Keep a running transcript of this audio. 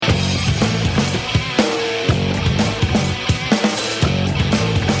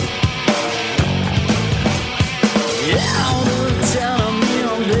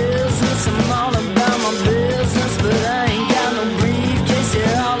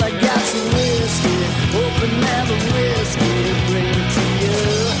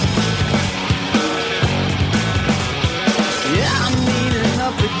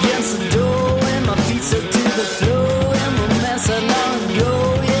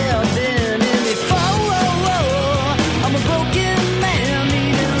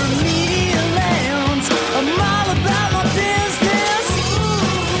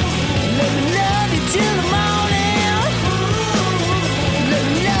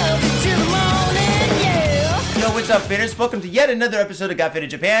what's up, faders? Welcome to yet another episode of Got Faded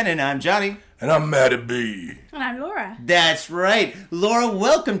Japan, and I'm Johnny. And I'm Matty B. And I'm Laura. That's right. Laura,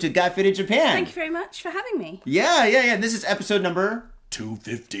 welcome to Got Faded Japan. Thank you very much for having me. Yeah. This is episode number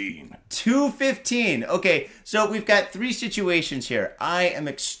 215. 215. Okay, so we've got three situations here. I am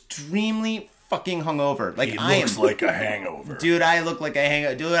extremely fucking hungover. He looks like a hangover. Dude, I look like a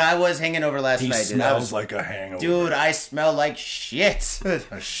hangover. Dude, I was hanging over last night. He smells like a hangover. Dude, I smell like shit.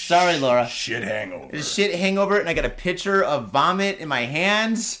 Sorry, Laura. Shit hangover. Shit hangover, and I got a pitcher of vomit in my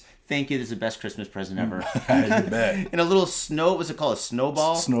hands. Thank you. This is the best Christmas present ever. You bet. And a little snow, what's it called? A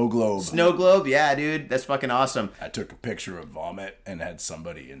snowball? Snow globe. Snow globe? Yeah, dude. That's fucking awesome. I took a picture of vomit and had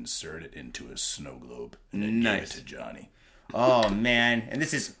somebody insert it into a snow globe. And then Nice. gave it to Johnny. Oh, man. And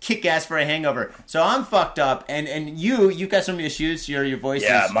this is kick-ass for a hangover. So I'm fucked up, and you've got some issues. Your voice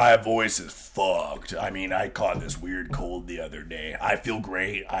Yeah, is... my voice is fucked. I mean, I caught this weird cold the other day. I feel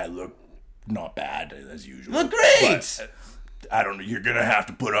great. I look not bad, as usual. Look great! But, I don't know. You're going to have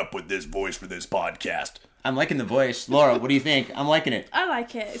to put up with this voice for this podcast. I'm liking the voice. Laura, what do you think? I'm liking it. I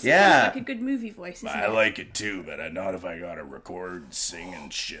like it. It's Yeah. kind of like a good movie voice, isn't I it? like it too, but not if I gotta record, sing,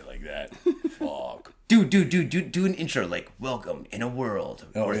 and shit like that. Fuck. Do an intro like, welcome in a world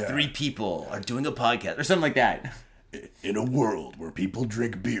where yeah. three people are doing a podcast or something like that. In a world where people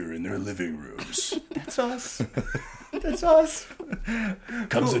drink beer in their living rooms, That's us. That's us.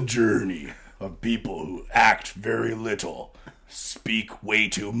 comes a journey of people who act very little, speak way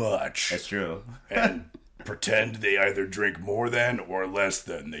too much, That's true. and pretend they either drink more than or less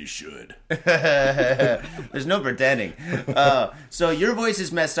than they should. There's no pretending. So your voice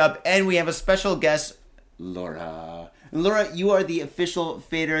is messed up, and we have a special guest, Laura. Laura, you are the official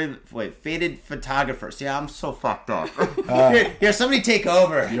faded photographer. See, I'm so fucked up. Here, somebody take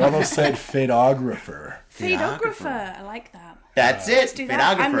over. You almost said fadographer. Fadeographer. I like that. That's Let's it, do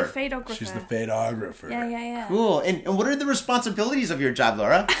that. I'm the photographer. fadeographer. She's the fadographer. Yeah. Cool. And what are the responsibilities of your job,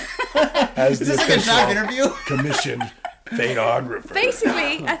 Laura? As Is the this like a job official interview? commissioned fadographer.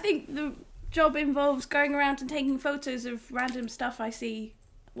 Basically, I think the job involves going around and taking photos of random stuff I see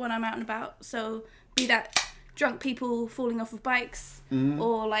when I'm out and about. So, be that drunk people falling off of bikes,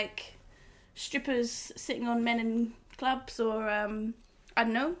 or like strippers sitting on men in clubs, or I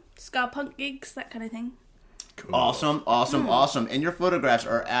don't know, ska punk gigs, that kind of thing. Cool. Awesome. And your photographs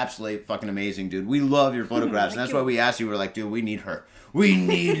are absolutely fucking amazing, dude. We love your photographs. And that's why we asked you. We're like, dude, we need her. We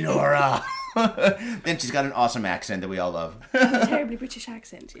need Laura. And she's got an awesome accent that we all love. A terribly British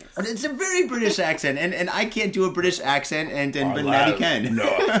accent, yes. It's a very British accent. And I can't do a British accent, but Maddie can. No,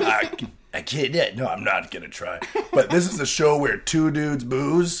 I can't. No, I'm not going to try. But this is a show where two dudes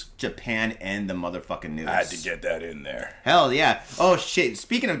booze. Japan and the motherfucking news. I had to get that in there. Hell yeah. Oh, shit.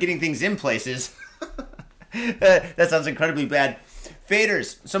 Speaking of getting things in places... that sounds incredibly bad.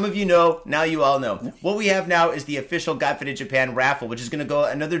 Faders, some of you know, now you all know. What we have now is the official Got Faded Japan raffle, which is going to go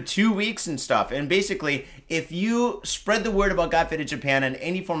another 2 weeks and stuff. And basically, if you spread the word about Got Faded Japan on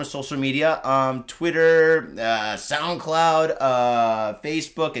any form of social media, Twitter, SoundCloud,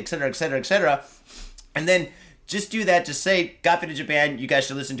 Facebook, etc., and then just do that. Just say Got Faded Japan. You guys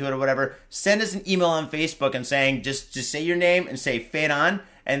should listen to it or whatever. Send us an email on Facebook and saying just say your name and say Fade On.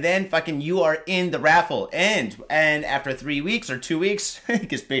 And then fucking you are in the raffle. And after 3 weeks or 2 weeks, it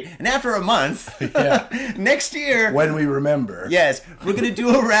gets paid. And after a month, next year, when we remember, yes, we're gonna do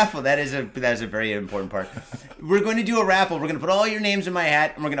a raffle. That is a very important part. We're going to do a raffle. We're gonna put all your names in my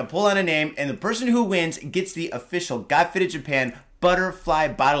hat, and we're gonna pull on a name, and the person who wins gets the official Got Faded Japan butterfly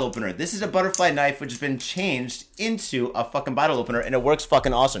bottle opener. This is a butterfly knife which has been changed into a fucking bottle opener, and it works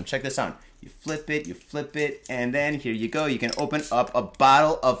fucking awesome. Check this out. You flip it, and then here you go. You can open up a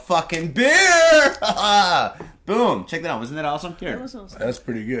bottle of fucking beer. Boom. Check that out. Wasn't that awesome? Here. That was awesome. that's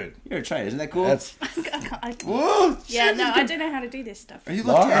pretty good. Here, try it. Isn't that cool? That's Whoa. Yeah, no, I don't know how to do this stuff. Are you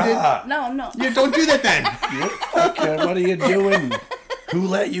left-handed? Laura. No, I'm not. Yeah, don't do that then. Okay, what are you doing? Who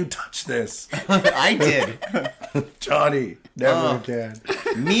let you touch this? I did. Johnny, never again.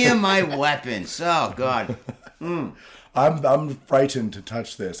 Me and my weapons. Oh, God. I'm frightened to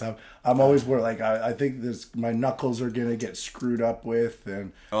touch this. I'm always worried. Like I think my knuckles are gonna get screwed up with,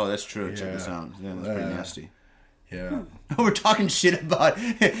 and Oh, that's true. Check this out. Yeah, that's pretty nasty. yeah, We're talking shit about...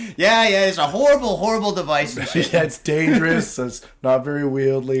 Yeah, it's a horrible device and shit. yeah, it's dangerous. It's not very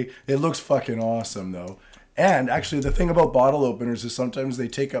wieldy. It looks fucking awesome though. And actually, the thing about bottle openers is sometimes they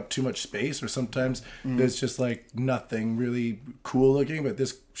take up too much space, or sometimes there's just like nothing really cool looking. But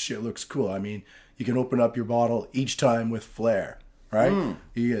this shit looks cool. I mean, you can open up your bottle each time with flair, right?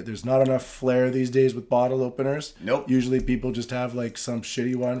 There's not enough flair these days with bottle openers. Nope. Usually people just have like some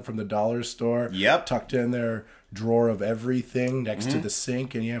shitty one from the dollar store. Yep. Tucked in their drawer of everything next to the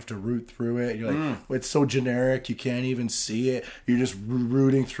sink, and you have to root through it. You're like, it's so generic, you can't even see it. You're just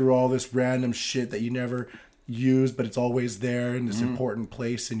rooting through all this random shit that you never use, but it's always there in this important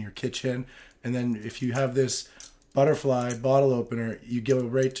place in your kitchen. And then if you have this butterfly bottle opener, you go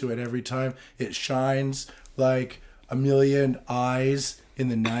right to it every time. It shines like a million eyes in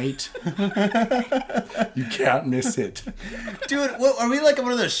the night. You can't miss it. Dude, are we like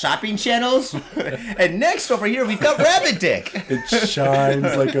one of those shopping channels? And next over here, we've got Rabbit Dick. It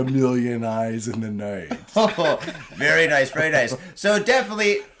shines like a million eyes in the night. Oh, very nice, very nice. So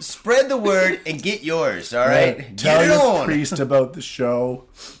definitely spread the word and get yours, all right? Tell Get it your on. priest about the show.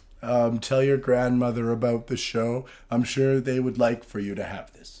 Tell your grandmother about the show. I'm sure they would like for you to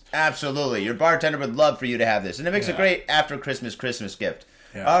have this. Absolutely. Your bartender would love for you to have this. And it makes a great after Christmas gift.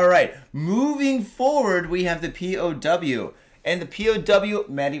 Yeah. All right. Moving forward, we have the POW. And the POW,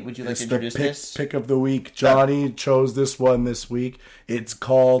 Maddie, would you like to introduce this? Pick of the week. Johnny chose this one this week. It's a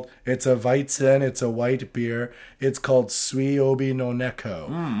Weizen, it's a white beer. It's called Suiobi no Neko.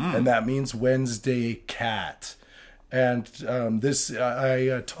 And that means Wednesday cat. And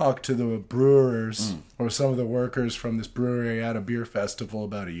I talked to the brewers or some of the workers from this brewery at a beer festival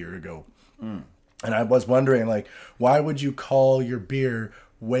about a year ago. And I was wondering, like, why would you call your beer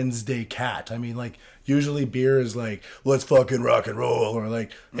Wednesday cat? I mean, like, usually beer is like, let's fucking rock and roll, or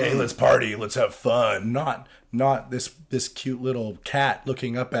like, hey, let's party, let's have fun. Not this cute little cat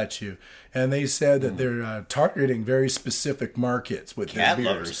looking up at you. And they said that they're targeting very specific markets with Cat their beers.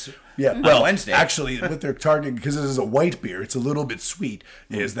 lovers. Yeah, well, Wednesday. actually, what they're targeting, because this is a white beer, it's a little bit sweet,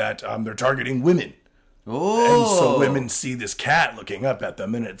 is that they're targeting women. Oh. And so women see this cat looking up at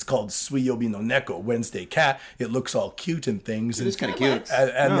them, and it's called Suiobi no Neko, Wednesday cat. It looks all cute and things. It's kind of cute.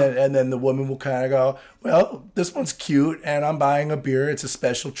 And then the woman will kind of go, well, this one's cute, and I'm buying a beer. It's a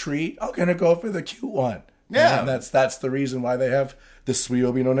special treat. I'm going to go for the cute one. Yeah. And that's the reason why they have the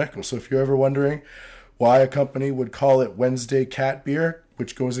Suiobi no Neko. So if you're ever wondering why a company would call it Wednesday cat beer,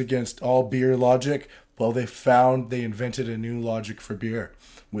 which goes against all beer logic, well, they invented a new logic for beer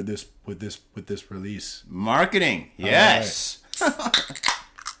with this release. Marketing. Yes.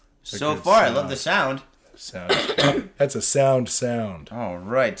 So good far, I sound. love the sound. That's a sound. All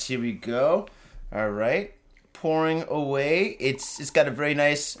right, here we go. All right, pouring away. It's got a very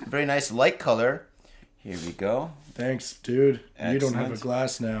nice light color. Here we go. Thanks, dude. You don't have a Excellent.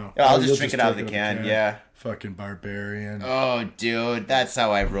 glass now. Yeah, I'll You'll just drink it out of the can. Yeah. Fucking barbarian. Oh, dude, that's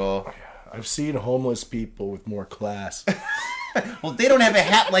how I roll. I've seen homeless people with more class. Well, they don't have a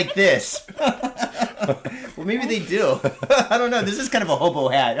hat like this. Well, maybe they do. I don't know. This is kind of a hobo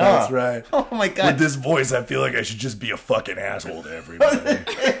hat. That's right. Oh my god. With this voice, I feel like I should just be a fucking asshole to everybody.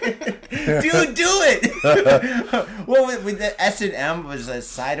 Dude, do it. Well, with the S&M was a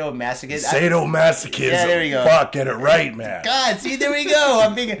sadomasochist. Sadomasochism. Yeah, there you go. Fuck, get it right, man. God, see, there we go.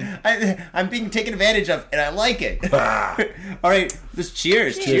 I'm being taken advantage of, and I like it. All right, let's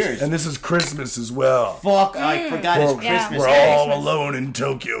cheers. And this is Christmas as well. Fuck, I forgot it's Yeah. Christmas. We're Day. all alone in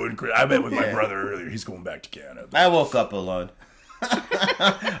Tokyo. I met with my brother earlier. He's going back to Canada. I woke up alone.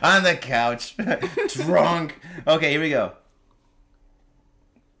 On the couch. Drunk. Okay, here we go.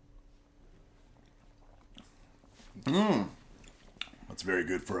 That's very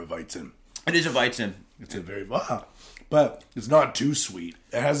good for a Weizen. It is a Weizen. It's a very but it's not too sweet.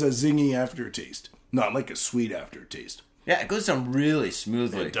 It has a zingy aftertaste, not like a sweet aftertaste. Yeah, it goes down really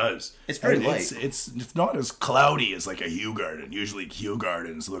smoothly. It does. It's very And light. It's not as cloudy as like a Hue Garden. Usually Hue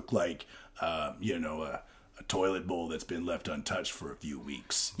Gardens look like a toilet bowl that's been left untouched for a few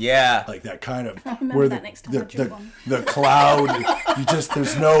weeks. Yeah. Like that kind of remember that next time I drink one. the cloud.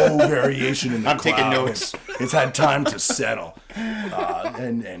 There's no variation in the I'm cloud. taking notes. It's had time to settle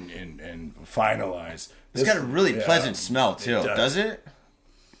and finalize. It's got a really pleasant smell, too. does. Does it?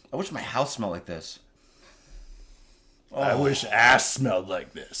 I wish my house smelled like this. I wish ass smelled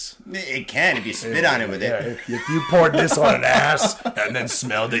like this. It can if you spit on it with Yeah, it. if you poured this on an ass and then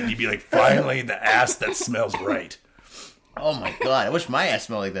smelled it, you'd be like, finally, the ass that smells right. Oh my god, I wish my ass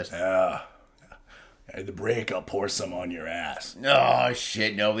smelled like this. At the break, I'll pour some on your ass. Oh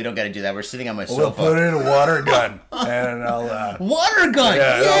shit, no, we don't gotta do that. We're sitting on my We'll sofa. put it in a water gun, and I'll Water gun!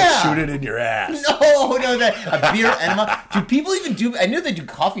 and Yeah! I'll shoot it in your ass. No, that a beer enema. Do people even do? I knew they do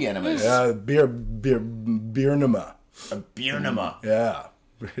coffee enemas. Beer enema. A beer enema. Yeah,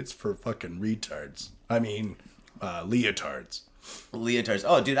 it's for fucking retards. I mean, leotards. Leotards.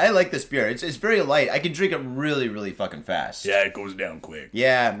 Oh, dude, I like this beer. It's very light. I can drink it really, really fucking fast. Yeah, it goes down quick.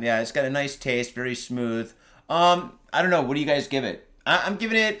 Yeah. It's got a nice taste, very smooth. I don't know. What do you guys give it? I'm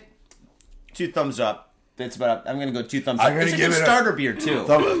giving it 2 thumbs up. That's about. I'm gonna go 2 thumbs up. I'm gonna It's a give good it a starter beer too.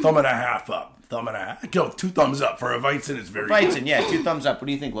 Thumb and a half up thumb and a half. Go 2 thumbs up for a Weizen. It's very Weizen, yeah, 2 thumbs up. What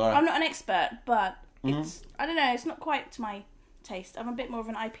do you think, Laura? I'm not an expert, but it's, I don't know, it's not quite to my taste. I'm a bit more of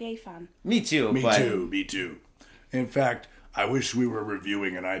an IPA fan. Me too. Me too. In fact, I wish we were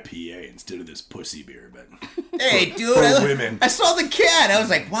reviewing an IPA instead of this pussy beer, but Hey, dude, for women. I saw the can. I was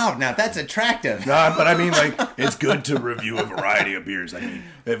like, wow, now that's attractive. Nah, but I mean, like, it's good to review a variety of beers. I mean,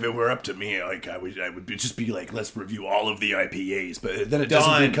 if it were up to me, like, I would just be like, let's review all of the IPAs. But then it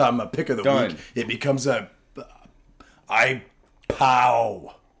doesn't become a pick of the week. It becomes a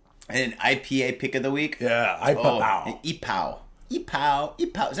IPOW. An IPA pick of the week? Yeah, IPOW. An IPOW.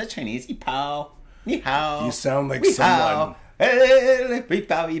 IPOW. Is that Chinese? IPOW. Ni hao. You sound like Ni someone. hao. But I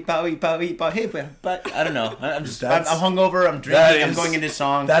don't know. I'm hungover. I'm drinking. I'm going into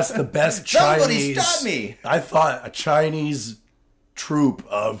song. That's the best Somebody Chinese. stop me! I thought a Chinese troupe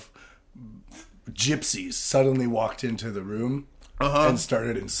of gypsies suddenly walked into the room and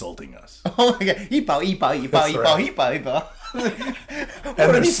started insulting us. Oh my god! And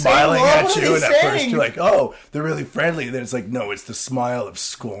they're smiling at you, and at first you're like, oh, they're really friendly. And then it's like, no, it's the smile of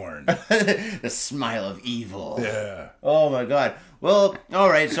scorn. The smile of evil. Yeah. Oh my god. Well, all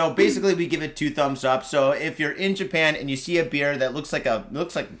right. So basically, we give it 2 thumbs up. So if you're in Japan and you see a beer that looks like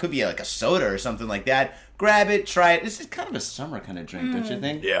it could be like a soda or something like that, grab it, try it. This is kind of a summer kind of drink, don't you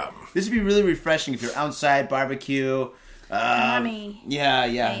think? Yeah. This would be really refreshing if you're outside, barbecue. Nami.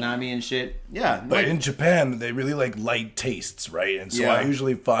 Yeah, Nami and shit. Yeah. But in Japan, they really like light tastes, right? And so Yeah. I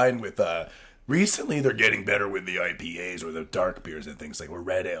usually find with recently they're getting better with the IPAs or the dark beers and things like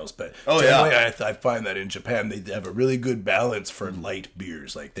red ales. But generally, I find that in Japan they have a really good balance for light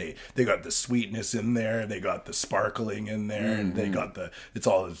beers. Like they got the sweetness in there, they got the sparkling in there, and they got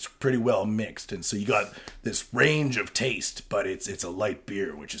it's pretty well mixed. And so you got this range of taste, but it's a light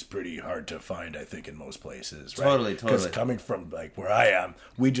beer, which is pretty hard to find, I think, in most places. Right? Totally. Because coming from like where I am,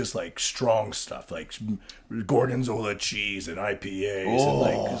 we just like strong stuff like Gorgonzola cheese and IPAs and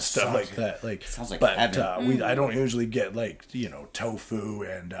like stuff like that. Like, sounds like but heaven. I don't usually get like tofu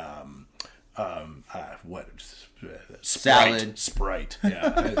and Salad. Sprite.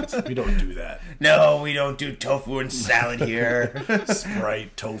 Yeah, we don't do that. No, we don't do tofu and salad here.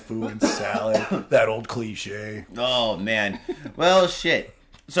 Sprite, tofu, and salad. That old cliche. Oh man. Well, shit.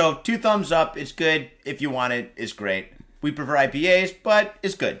 So 2 thumbs up. It's good. If you want it, it's great. We prefer IPAs, but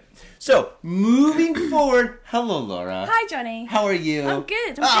it's good. So, moving forward. Hello, Laura. Hi, Johnny. How are you? I'm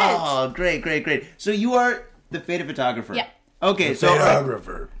good. Oh, great. So you are the fade photographer. Yeah. Okay, so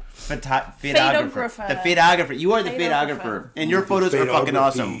Fadeographer. Fadeographer. The fadeographer. You are the fadeographer. And your photos are fucking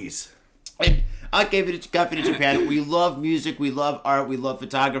awesome. And I gave it a Got Faded Japan. We love music, we love art, we love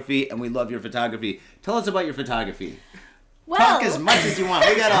photography, and we love your photography. Tell us about your photography. Well, Talk as much as you want.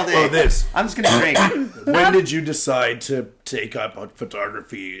 We got all day. Oh, this. I'm just gonna drink. When did you decide to take up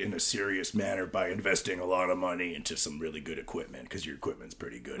photography in a serious manner by investing a lot of money into some really good equipment? Because your equipment's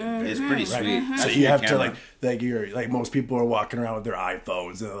pretty good. It's pretty sweet. So you have to like most people are walking around with their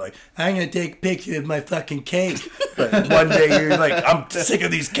iPhones and they're like, I'm gonna take a picture of my fucking cake. But one day you're like, I'm sick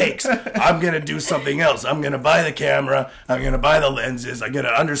of these cakes. I'm gonna do something else. I'm gonna buy the camera. I'm gonna buy the lenses. I'm gonna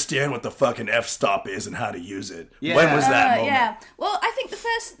understand what the fucking f-stop is and how to use it. Yeah. When was that moment? Yeah. Well, I think the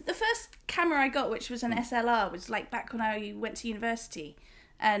first camera I got, which was an SLR, was like back when I went to university,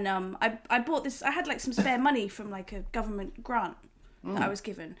 and I bought this. I had like some spare money from like a government grant that I was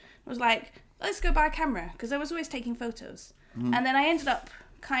given. I was like, let's go buy a camera, because I was always taking photos, and then I ended up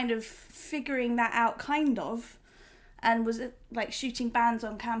kind of figuring that out, and was like shooting bands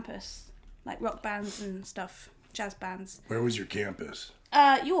on campus, like rock bands and stuff, jazz bands. Where was your campus?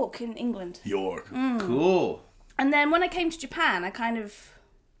 York in England. York. Cool. And then when I came to Japan, I kind of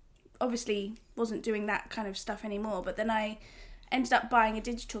obviously wasn't doing that kind of stuff anymore. But then I ended up buying a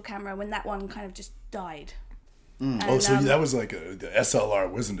digital camera when that one kind of just died. And, So that was like the SLR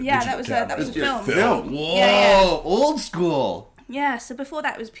wasn't a digital camera. that was a film. Whoa, Yeah. old school. Yeah, so before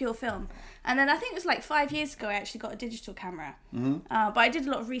that it was pure film. And then I think it was like 5 years ago I actually got a digital camera. But I did a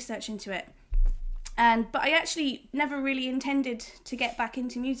lot of research into it. But I actually never really intended to get back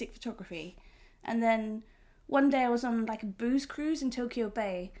into music photography. And then one day I was on like a booze cruise in Tokyo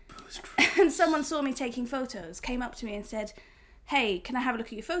Bay. And someone saw me taking photos, came up to me and said, hey, can I have a look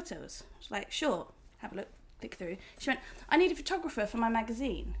at your photos? I was like, sure, have a look, click through. She went, I need a photographer for my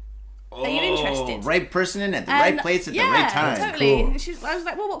magazine. Are you interested? Right person in at the right place at the right time. Yeah, totally. Cool. And I was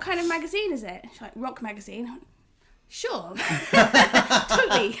like, well, what kind of magazine is it? She's like, rock magazine. I went, sure.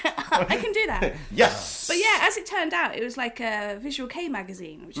 Totally. I can do that. Yes. But yeah, as it turned out, it was like a Visual Kei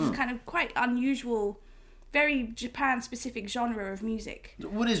magazine, which is kind of quite unusual, very Japan-specific genre of music.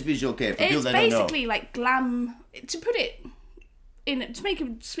 What is Visual Kei for people It's that don't know? basically like glam. To put it to make a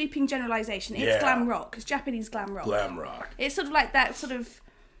sweeping generalization, it's Yeah. glam rock. It's Japanese glam rock. Glam rock. It's sort of like that sort of,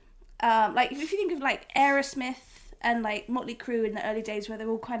 like if you think of like Aerosmith and like Motley Crue in the early days where they're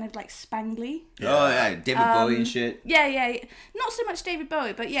all kind of like spangly. Oh yeah, David Bowie and shit. Yeah. Not so much David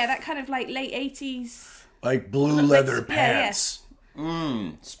Bowie, but yeah, that kind of like late 80s. Like blue leather yeah, yeah. pants.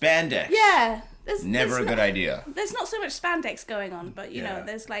 Spandex. Yeah. Never a good idea. There's not so much spandex going on, but you know, Yeah.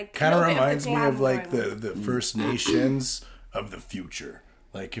 there's like Kind of a little bit reminds the me glam of like going on. the First Nations of the future.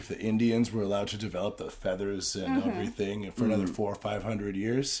 Like if the Indians were allowed to develop the feathers and Mm-hmm. everything for another 400 or 500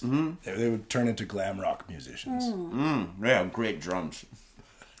 years, they would turn into glam rock musicians. Yeah, great drums.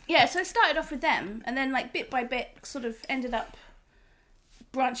 Yeah, so I started off with them, and then like bit by bit, sort of ended up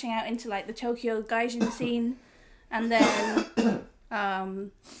branching out into like the Tokyo Gaijin scene, and then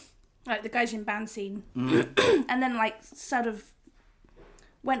like the Gaijin band scene, and then like sort of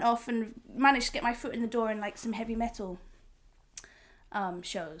went off and managed to get my foot in the door in like some heavy metal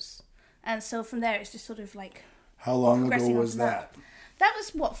shows, and so from there it's just sort of like How long ago progressing was onto that? That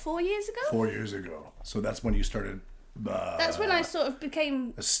was what, 4 years ago? 4 years ago. So that's when you started That's when I sort of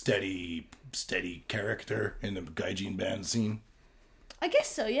became, a steady character in the gaijin band scene. I guess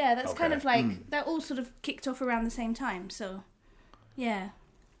so, yeah. That's kind Okay. of like that all sort of kicked off around the same time. So, yeah.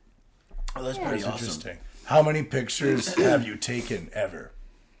 Oh, that's Yeah. pretty That's awesome. interesting. How many pictures have you taken ever?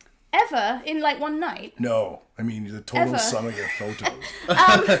 Ever in like one night? No, I mean the total Ever? sum of your photos.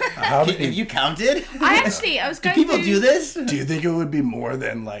 How Have many? you counted? I was going People through do this? Do you think it would be more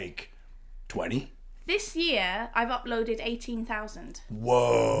than like 20? this year. I've uploaded 18,000.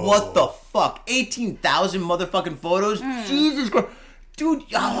 Whoa! What the fuck? 18,000 motherfucking photos? Jesus Christ. Dude,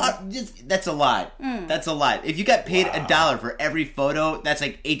 that's a lot. That's a lot. If you got paid $1 for every photo, that's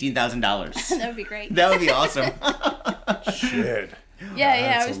like $18,000. That would be great. That would be awesome. Shit. Yeah.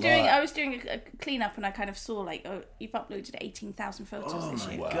 That's I was a doing lot. I was doing a cleanup, and I kind of saw like, oh, you've uploaded 18,000 photos this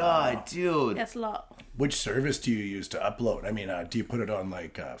year. God, dude. That's a lot. Which service do you use to upload? I mean, do you put it on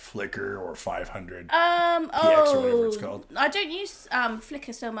like Flickr or 500? PX or whatever it's called. I don't use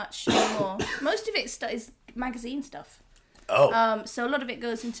Flickr so much anymore. Most of it is magazine stuff. Oh, So a lot of it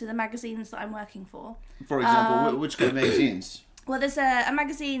goes into the magazines that I'm working for. For example, which kind of magazines? Well, there's a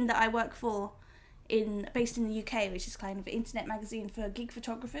magazine that I work for based in the UK, which is kind of an internet magazine for gig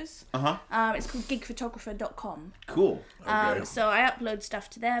photographers. It's called gigphotographer.com. Cool. okay. So I upload stuff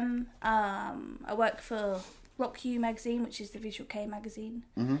to them. I work for Rock You magazine, which is the Visual K magazine.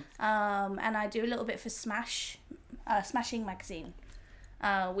 And I do a little bit for Smashing magazine,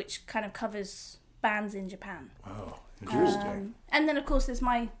 which kind of covers bands in Japan. Oh, interesting. And then, of course, there's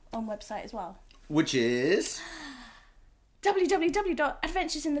my own website as well. Which is?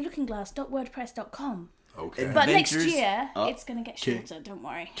 www.adventuresintheLookingGlass.wordpress.com. Okay. But next Adventures- year, Oh. it's going to get shorter, don't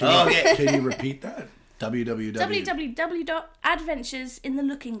worry. Oh, okay. Can you repeat that? www.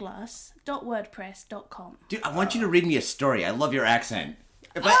 www.adventuresintheLookingGlass.wordpress.com. Dude, I want you to read me a story. I love your accent.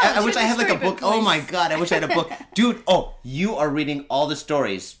 If Oh, I should wish I be had like a storybook book. Oh voice. my god, I wish I had a book. Dude, you are reading all the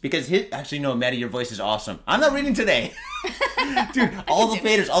stories. Because actually, no, Maddie, your voice is awesome. I'm not reading today. Dude, all the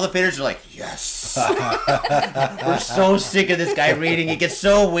faders are like, yes. We're so sick of this guy reading. He gets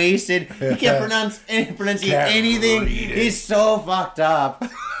so wasted. He can't pronounce anything. read it. He's so fucked up.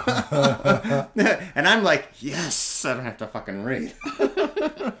 And I'm like, yes, I don't have to fucking read.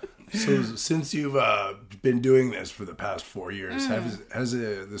 So since you've been doing this for the past 4 years, has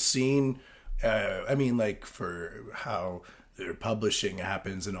the scene, I mean, like for how their publishing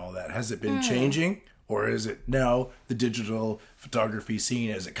happens and all that, has it been changing? Or is it now the digital photography scene,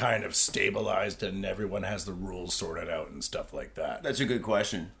 is it kind of stabilized and everyone has the rules sorted out and stuff like that? That's a good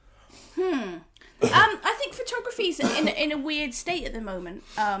question. I think photography's in a weird state at the moment.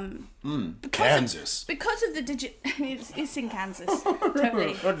 Kansas. Because of the it's in Kansas.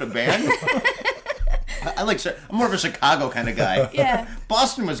 Totally. What, the band? I'm more of a Chicago kind of guy. Yeah.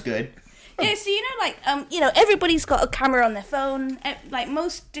 Boston was good. Yeah, so everybody's got a camera on their phone. Like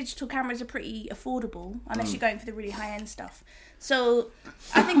most digital cameras are pretty affordable unless you're going for the really high end stuff. So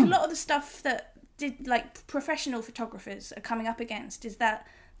I think a lot of the stuff that professional photographers are coming up against is that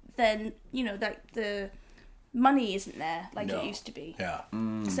then the money isn't there like it used to be. Yeah.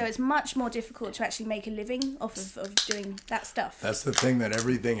 So it's much more difficult to actually make a living off of doing that stuff. That's the thing, that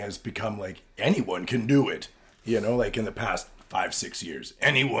everything has become like anyone can do it. Like in the past 5-6 years,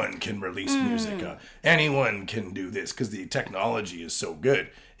 anyone can release music. Anyone can do this because the technology is so good.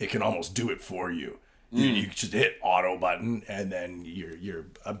 It can almost do it for you. You just hit auto button and then you're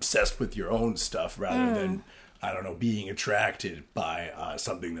obsessed with your own stuff rather than, I don't know, being attracted by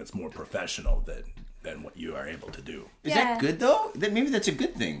something that's more professional than what you are able to do. Is that good though? Maybe that's a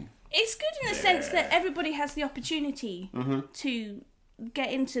good thing. it's good in the sense that everybody has the opportunity to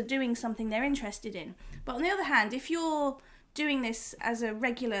get into doing something they're interested in. But on the other hand, if you're doing this as a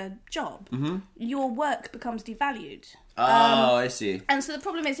regular job, your work becomes devalued. Oh, I see. And so the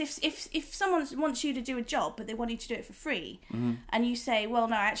problem is if someone wants you to do a job, but they want you to do it for free, and you say, well,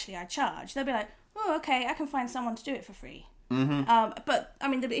 no, actually, I charge, they'll be like, oh, okay, I can find someone to do it for free. But, I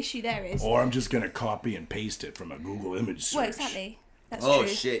mean, the issue there is... Or I'm just going to copy and paste it from a Google image search. Well, exactly. That's Oh, true.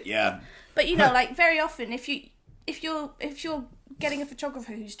 shit, yeah. But, you know, like, very often, if you're getting a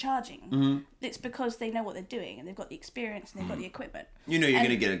photographer who's charging, it's because they know what they're doing, and they've got the experience, and they've got the equipment. You know you're going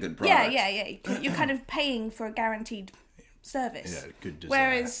to get a good product. Yeah. You're kind of paying for a guaranteed service. Yeah, good design.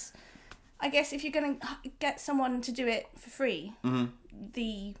 Whereas, I guess if you're going to get someone to do it for free,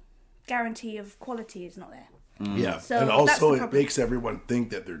 the guarantee of quality is not there. Yeah, So and that's also the it problem. makes everyone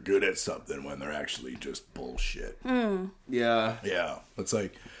think that they're good at something when they're actually just bullshit. Yeah. Yeah, it's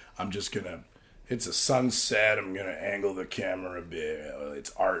like, I'm just going to... It's a sunset. I'm going to angle the camera a bit.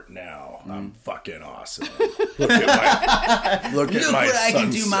 It's art now. I'm fucking awesome. Look at my Look what I can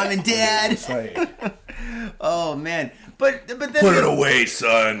do, sunset. Mom and Dad. It's like, Oh, man. But then... put it away,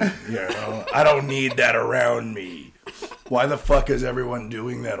 son. You know, I don't need that around me. Why the fuck is everyone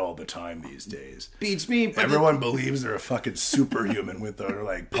doing that all the time these days? Beats me. But Everyone believes they're a fucking superhuman with their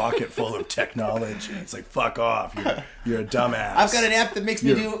like pocket full of technology. It's like, fuck off. You're a dumbass. I've got an app that makes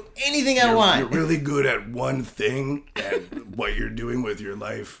me You're- do anything I want. You're really good at one thing, and what you're doing with your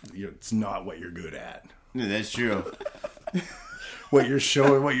life, it's not what you're good at. Yeah, that's true. What you're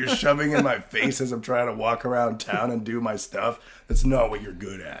shoving in my face as I'm trying to walk around town and do my stuff, that's not what you're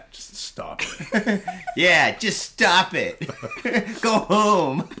good at. Just stop it. Yeah, just stop it. Go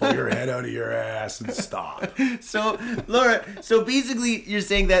home. Pull your head out of your ass and stop. So, Laura, so basically you're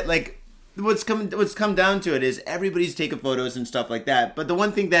saying that, like, what's come down to it is everybody's taking photos and stuff like that, but the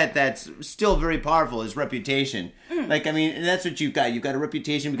one thing that's still very powerful is reputation. Like, I mean, and that's what you've got. You've got a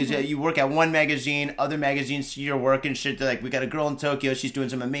reputation because you work at one magazine, other magazines see your work and shit. They're like, we got a girl in Tokyo, she's doing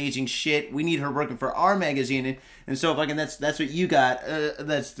some amazing shit. We need her working for our magazine, and so fucking that's what you got.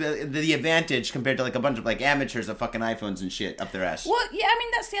 That's the advantage compared to like a bunch of like amateurs of fucking iPhones and shit up their ass. Well, yeah, I mean,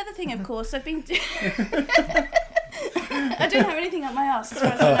 that's the other thing, of course. I've been... I don't have anything up my ass as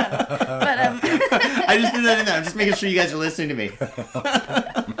far as I know. But, I just threw that in there. I'm just making sure you guys are listening to me.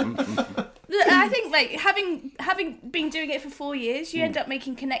 I think, like, having been doing it for 4 years, you end up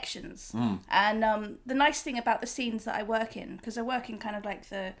making connections. And the nice thing about the scenes that I work in, because I work in kind of like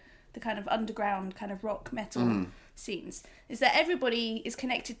the kind of underground kind of rock metal scenes, is that everybody is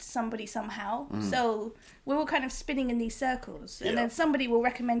connected to somebody somehow. So we're all kind of spinning in these circles, and then somebody will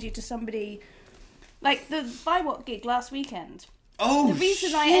recommend you to somebody. Like the Viwat gig last weekend. Oh, The reason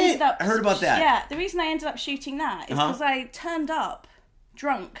shit. I ended up... I heard about that. Yeah, the reason I ended up shooting that is because I turned up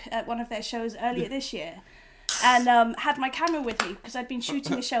drunk at one of their shows earlier this year and had my camera with me because I'd been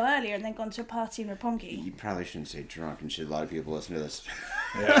shooting a show earlier and then gone to a party in Roppongi. You probably shouldn't say drunk and shit. A lot of people listen to this.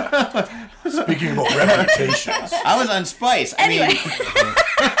 Yeah. Speaking about reputations. I was on Spice. Anyway.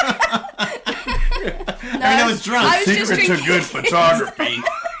 I was drunk. I was just Secret to drinking. good photography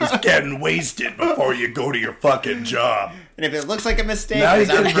is getting wasted before you go to your fucking job. And if it looks like a mistake, Now you're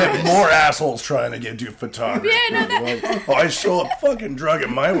it's on gonna get purpose. more assholes trying to get do photography. Yeah, no, Like, oh, I show up fucking drunk at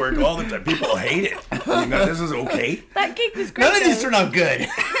my work all the time. People hate it. You know, this is okay. That gig was great. None of these though. turned out good.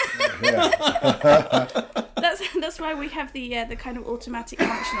 That's why we have the kind of automatic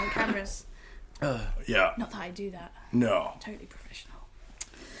function on cameras. Yeah. Not that I do that. No. Totally professional.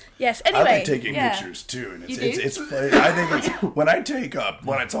 Yes. Anyway. I like taking yeah. pictures too, and You it's do? I think it's when I take up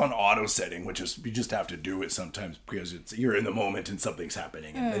when it's on auto setting, which is you just have to do it sometimes because you're in the moment and something's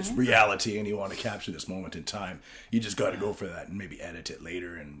happening and it's reality and you want to capture this moment in time. You just got to go for that and maybe edit it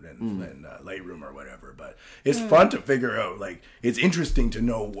later in Lightroom or whatever. But it's fun to figure out. Like it's interesting to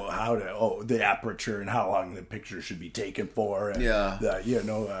know how to the aperture and how long the picture should be taken for. And Yeah.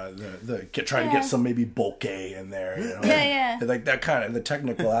 Trying to get some maybe bokeh in there. You know? Yeah. Like that kind of the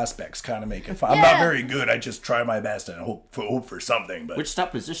technical aspects kind of make it fun. I'm not Yeah. very good. I just try my best and hope for something. But Which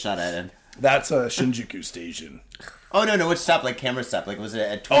stop was this shot at? In? that's a Shinjuku station. Oh no, which stop? Like camera stop? Like was it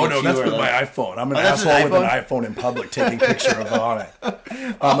at 22 Oh no, that's or with like... my iPhone. I'm an that's asshole an with an iPhone in public taking picture of on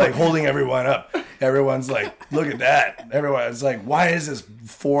it. I'm like holding everyone up. Everyone's like, look at that. Everyone's like, why is this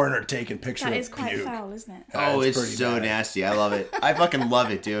foreigner taking picture That of is quite puke? foul, isn't it? Oh, it's pretty so bad. nasty. I love it. I fucking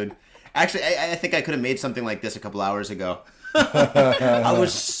love it, dude. Actually, I think I could have made something like this a couple hours ago. I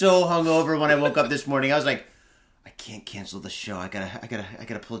was so hungover when I woke up this morning. I was like, I can't cancel the show. I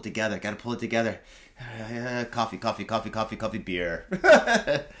gotta pull it together. Coffee, beer.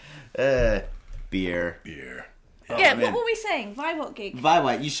 Beer. Beer. Yeah, man. what were we saying? Vivot gig.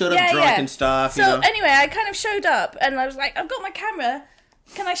 You showed up drunk and stuff. So anyway, I kind of showed up and I was like, I've got my camera.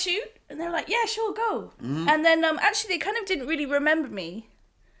 Can I shoot? And they were like, yeah, sure, go. Mm-hmm. And then actually they kind of didn't really remember me.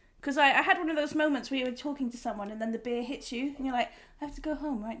 Because I had one of those moments where you were talking to someone and then the beer hits you and you're like, I have to go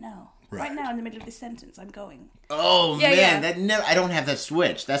home right now. Right now in the middle of this sentence, I'm going. Oh, Yeah, man. yeah. I don't have that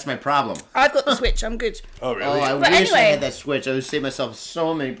switch. That's my problem. I've got the switch, I'm good. Oh, really? Oh, I But wish I anyway. had that switch. I would save myself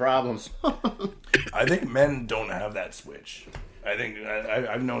so many problems. I think men don't have that switch. I think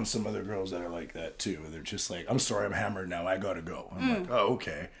I've known some other girls that are like that too. They're just like, I'm sorry, I'm hammered now. I gotta go. I'm like, oh,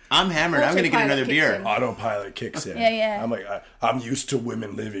 okay. I'm hammered. I'm going to get another Autopilot beer. kicks in. Autopilot kicks in. Yeah. I'm like, I'm used to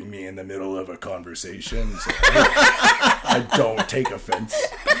women leaving me in the middle of a conversation. So I don't take offense.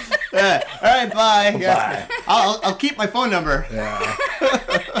 All right, bye. Yeah. Bye. I'll keep my phone number. Yeah.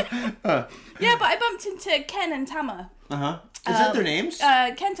 Yeah, but I bumped into Ken and Tama. Uh-huh. Is that their names?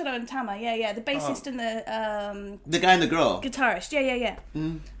 Kentaro and Tama, yeah. The bassist and the The guy and the girl. guitarist,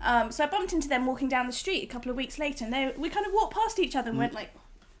 yeah. So I bumped into them walking down the street a couple of weeks later, and we kind of walked past each other and went like,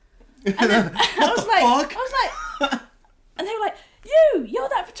 and then I was like, and they were like, you're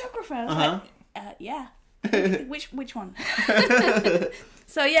that photographer. I was like, yeah. Which one?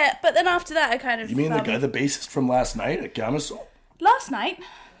 So yeah, but then after that, I kind of. You mean the bassist from last night at Camisole? Last night?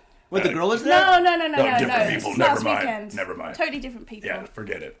 What, the girl was there? No. different This people. is Never last mind. weekend. Never mind. Totally different people. Yeah,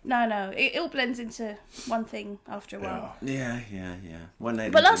 forget it. No. It all blends into one thing after a while. Yeah. Yeah. One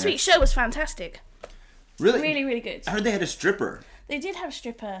night. But last into week's show was fantastic. Really? Really, really good. I heard they had a stripper. They did have a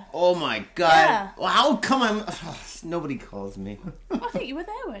stripper. Oh my god. Yeah. Well, how come nobody calls me? I think you were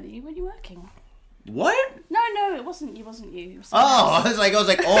there, weren't you? When you were working? What? No, it wasn't you. It wasn't you. It was someone Oh, else. I was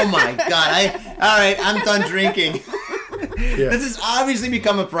like, oh my god. All right, I'm done drinking. This has obviously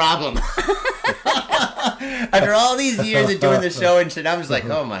become a problem. After all these years of doing the show and shit, I was like,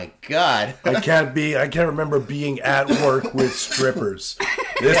 oh my god. I can't remember being at work with strippers.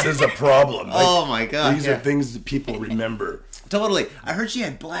 This is a problem. Like, Oh my god. these are things that people remember. Totally. I heard she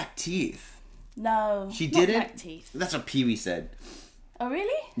had black teeth. No. She not did it? black teeth. That's what Pee Wee said. Oh,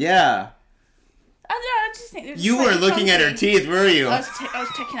 really? Yeah. I don't know. I just think it was You were slightly looking at her funky. teeth, were you? I was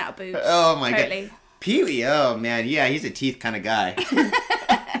taking out boobs. Oh my totally. god. Pee Wee, oh man, yeah, he's a teeth kind of guy.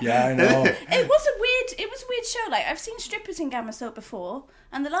 Yeah, I know. It was a weird show. Like, I've seen strippers in Gamasot before,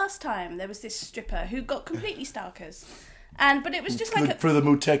 and the last time there was this stripper who got completely stalkers. But it was just like For the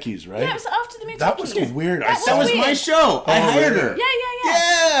Mutekis, right? yeah, it was after the movie. That was weird. That That was weird. my show. I hired really? her. Yeah.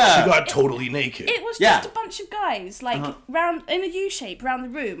 Yeah. She got totally naked. It was Yeah. just a bunch of guys, like, round in a U shape around the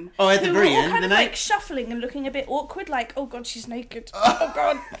room. Oh, at the who very were all end kind of of the like night? shuffling and looking a bit awkward, like, oh god, she's naked. Oh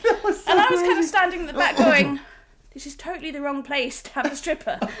god. And I was kind of standing at the back going, this is totally the wrong place to have a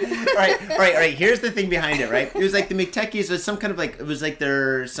stripper. All right. Here's the thing behind it, right? It was like the McTechies was some kind of like, it was like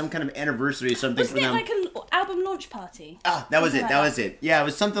their, some kind of anniversary or something Wasn't for it them. like an album launch party? Oh, that was it. Something That like was it. Yeah, it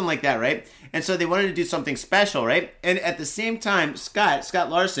was something like that, right? And so they wanted to do something special, right? And at the same time, Scott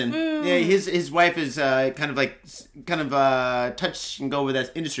Larson, yeah, his wife is kind of touch and go with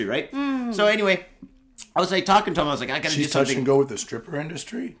that industry, right? So anyway, I was like talking to him. I was like, I gotta do She's touch something. and go with the stripper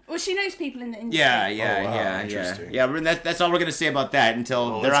industry. Well, she knows people in the industry. Yeah, Oh, wow, yeah. interesting. Yeah, that's all we're gonna say about that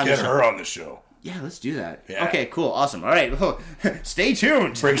until they're Let's on the get show. her on the show. Yeah, let's do that. Yeah. Okay, cool, awesome. All right, stay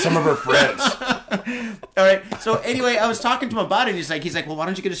tuned. Bring some of her friends. All right. So anyway, I was talking to him about it. And he's like, well, why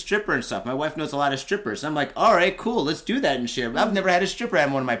don't you get a stripper and stuff? My wife knows a lot of strippers. I'm like, all right, cool, let's do that and shit. I've never had a stripper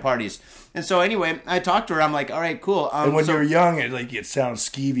at one of my parties. And so anyway, I talked to her. I'm like, all right, cool. And when you're young, it sounds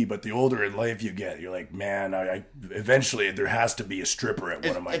skeevy, but the older in life you get, you're like, man, I eventually there has to be a stripper at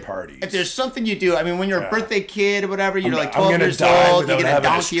one of my parties. if there's something you do, I mean, when you're a birthday kid or whatever, you're like I'm 12 gonna years die old, you without get a having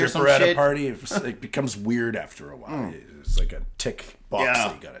a donkey or some stripper at a shit. party. It becomes weird after a while. It's like a tick box Yeah.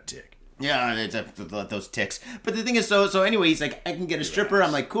 that you gotta tick. Yeah, it's those ticks. But the thing is, so anyway, he's like, I can get a stripper.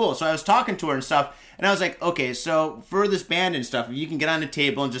 I'm like, cool. So I was talking to her and stuff, and I was like, okay, so for this band and stuff, if you can get on a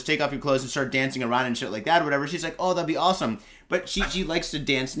table and just take off your clothes and start dancing around and shit like that or whatever. She's like, oh, that'd be awesome. But she likes to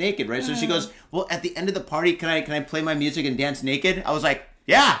dance naked, right? So she goes, well, at the end of the party, can I play my music and dance naked? I was like,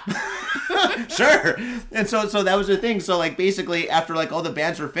 yeah, sure. And so that was the thing. So like basically after like all the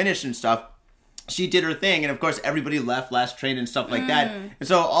bands were finished and stuff, she did her thing, and of course everybody left last train and stuff like that. And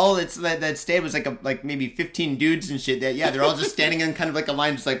so all that stayed was like maybe 15 dudes and shit. That they're all just standing in kind of like a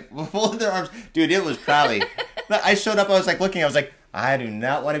line, just like folding their arms. Dude, it was crowded. I showed up. I was like looking. I was like, I do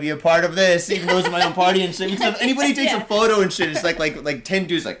not want to be a part of this, even though it's my own party and shit. Because if anybody takes a photo and shit, it's like 10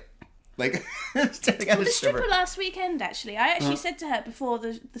 dudes like standing at Well, a the stripper. stripper last weekend, actually, I actually said to her before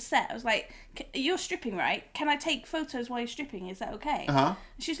the set, I was like, you're stripping, right? Can I take photos while you're stripping? Is that okay?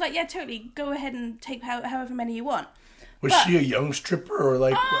 She's like, yeah, totally. Go ahead and take however many you want. Was she a young stripper or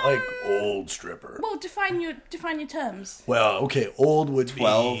like old stripper? Well, define your terms. Well, okay, old would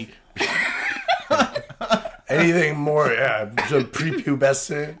 12. be anything more, so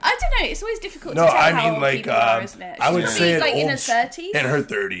prepubescent. I don't know. It's always difficult No, to tell I how mean old like people are, isn't it? I would She'd say be, an like old in her 30s. In her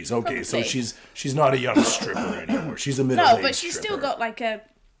 30s. Okay, so Probably. she's not a young stripper anymore. She's a middle-aged No, but she's stripper. still got like a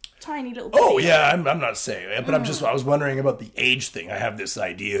tiny little. Oh body. yeah, I'm not saying it, but I was wondering about the age thing. I have this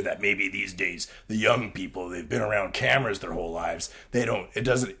idea that maybe these days the young people, they've been around cameras their whole lives. It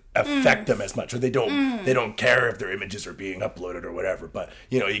doesn't affect them as much, or they don't care if their images are being uploaded or whatever. But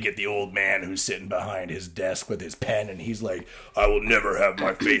you get the old man who's sitting behind his desk with his pen and he's like, I will never have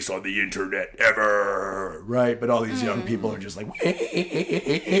my face on the internet ever, right? But all these young people are just like,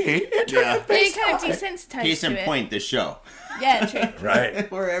 Yeah. They kind of desensitized Case in to it. point, the show. Yeah, true.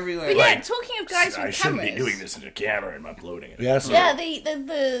 right? We're everywhere. But yeah, Like, talking of guys with I shouldn't cameras. be doing this in a camera and uploading it. Yeah, so Yeah,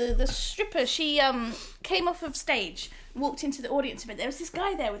 the stripper, she came off of stage, walked into the audience a bit. There was this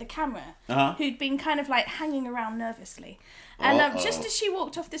guy there with a camera who'd been kind of like hanging around nervously. And just as she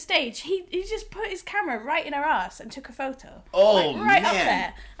walked off the stage, he just put his camera right in her ass and took a photo. Oh, right up man.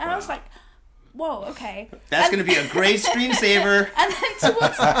 there. And I was like, whoa, okay. That's And- going to be a great screensaver. And then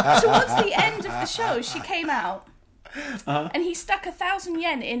towards the end of the show, she came out. And he stuck 1,000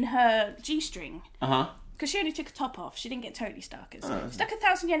 yen in her G-string. Because she only took a top off. She didn't get totally stuck. Stuck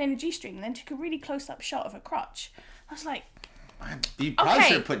 1,000 yen in a G-string and then took a really close-up shot of her crotch. I was like, You probably Okay.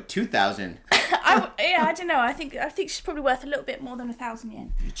 should have put 2,000. I don't know. I think she's probably worth a little bit more than 1,000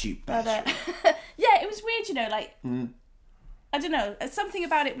 yen. You cheap But bastard. yeah, it was weird, like I don't know. Something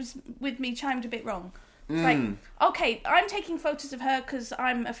about it was with me chimed a bit wrong. It's like, okay, I'm taking photos of her because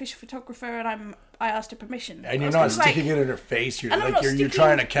I'm official photographer and I asked her permission. and you're I not was like, sticking it in her face. You're And I'm like not you're sticking-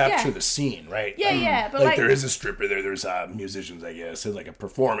 trying to capture yeah. the scene, right? Yeah, yeah, but like like there is a stripper there. There's musicians, I guess. It's like a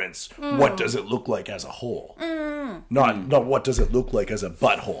performance. What does it look like as a whole? Not what does it look like as a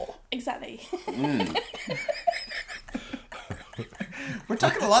butthole. exactly. We're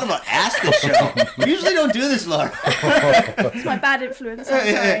talking a lot about ass this show. We usually don't do this, Laura. It's my bad influence. I'm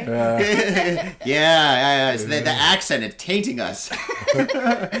sorry. Yeah. It's the accent is tainting us.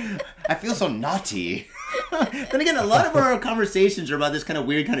 I feel so naughty. Then again, a lot of our conversations are about this kind of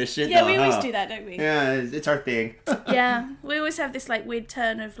weird kind of shit. Yeah, though, we always huh? do that, don't we? Yeah, it's our thing. Yeah, we always have this like weird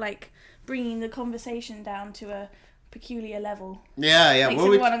turn of like bringing the conversation down to a peculiar level. Yeah. Makes What were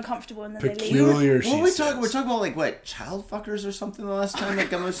we, everyone uncomfortable and then they leave. Peculiar. what were we she talking? We're says. talking about like what, child fuckers or something the last time,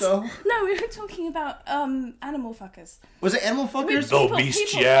 like so. No, we were talking about animal fuckers. Was it animal fuckers? No,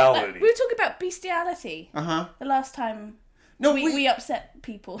 bestiality. We were talking about bestiality the last time No, we upset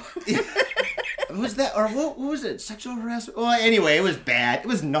people. Was that, or what was it? Sexual harassment? Well, anyway, it was bad. It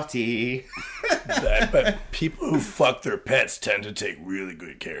was nutty. But people who fuck their pets tend to take really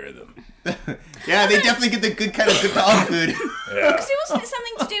good care of them. Yeah, they definitely get the good kind of good dog food. Yeah. Because it wasn't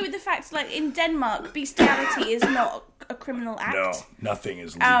something to do with the fact, like in Denmark, bestiality is not a criminal act. No, nothing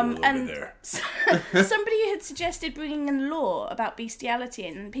is legal over and there. somebody had suggested bringing in law about bestiality,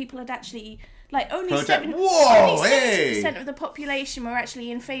 and people had actually only Protest. 70% Whoa, hey! of the population were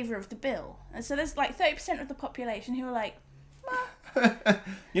actually in favour of the bill, and so there's like 30% of the population who are like,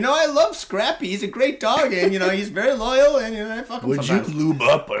 I love Scrappy. He's a great dog, and he's very loyal, and I fuck him Would you sometimes. lube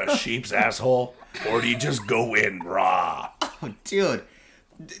up a sheep's asshole, or do you just go in raw? Oh, dude.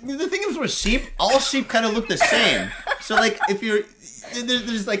 The thing is with sheep, all sheep kind of look the same. So, like, if you're...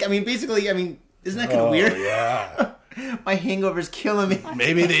 There's like, basically, isn't that kind of weird? Yeah. My hangover's killing me.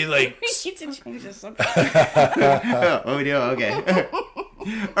 Maybe they we need to change the subject. Oh, we do? Okay.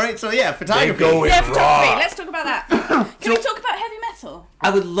 All right, so yeah, they photography. go in Yeah, photography. raw. Let's talk about that. Can we talk about heavy metal?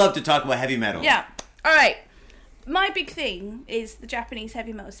 I would love to talk about heavy metal. Yeah. All right. My big thing is the Japanese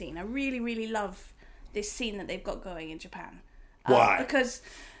heavy metal scene. I really, really love this scene that they've got going in Japan. Why?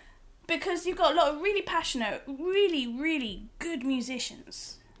 Because you've got a lot of really passionate, really, really good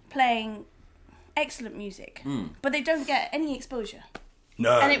musicians playing excellent music, but they don't get any exposure.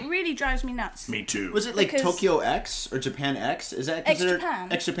 No. And it really drives me nuts. Me too. Was it like Because- Tokyo X or Japan X? Is that considered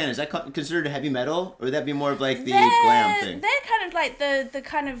X-Japan. X-Japan? Is that considered heavy metal, or would that be more of like the glam thing? They're kind of like the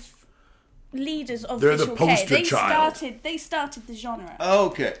kind of leaders of They're the visual kei. poster child. They started the genre. Oh,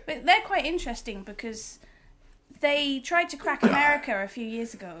 okay. But they're quite interesting because they tried to crack America a few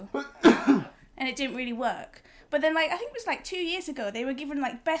years ago, and it didn't really work. But then, I think it was 2 years ago, they were given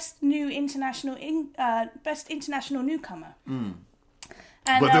best international newcomer.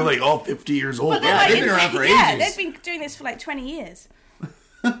 And, But they're all 50 years old. but they're Yeah, they've been around for yeah, ages. they've been doing this for 20 years.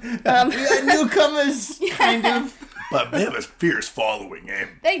 We got newcomers, kind of. But they have a fierce following, eh?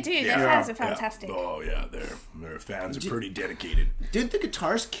 They do. Their fans are Yeah. fantastic. Oh, yeah. Their fans are pretty dedicated. Didn't the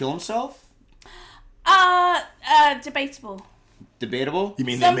guitarist kill himself? Debatable. Debatable? You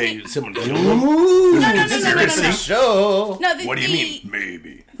mean Some they made pe- someone kill them? Ooh, No. conspiracy show. No, What do you mean?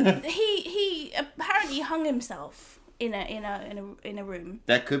 Maybe. He apparently hung himself in a room.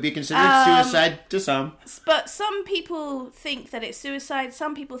 That could be considered suicide to some. But some people think that it's suicide.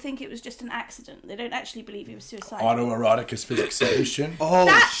 Some people think it was just an accident. They don't actually believe it was suicide. Autoerotic asphyxiation. Oh,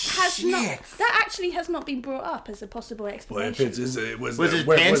 That actually has not been brought up as a possible Well, explanation. if it's Was his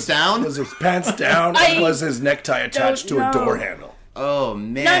pants down? Was his pants down? I Was his necktie attached to don't a door know. handle? Oh,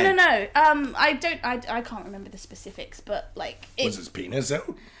 man. No. I can't remember the specifics, but like Was his penis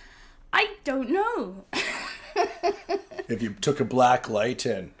out? I don't know. If you took a black light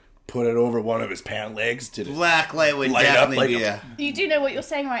and put it over one of his pant legs, did it? Black light would Light up definitely like be a- You do know what you're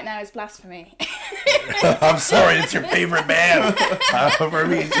saying right now is blasphemy. I'm sorry, it's your favorite band. For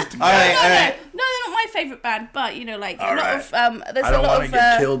me, it's just a All right. No, they're not my favourite band, but you know, like a All lot right. of there's I a don't lot want of to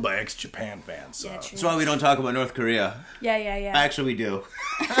get killed by ex-Japan fans. So. true. That's why we don't talk about North Korea. Yeah. Actually, we do.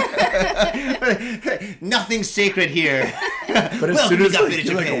 Nothing's sacred here. But as Welcome soon to as Gut like, Fitted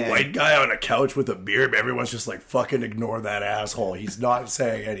you're like a Japan. white guy on a couch with a beard, everyone's just like, fucking ignore that asshole. He's not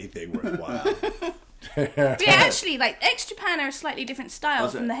saying anything worthwhile. But yeah, actually, like X Japan are a slightly different style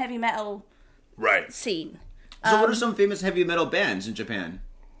What's from that? the heavy metal Right. scene. So, what are some famous heavy metal bands in Japan?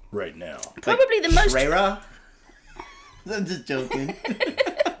 Right now. Probably the most. Shreira? I'm just joking.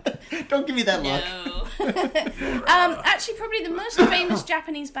 Don't give me that look. Actually, probably the most famous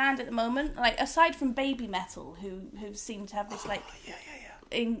Japanese band at the moment, like aside from Baby Metal, who seem to have this like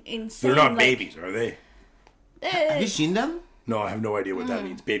insane. They're not like, babies, are they? Have you seen them? No, I have no idea what that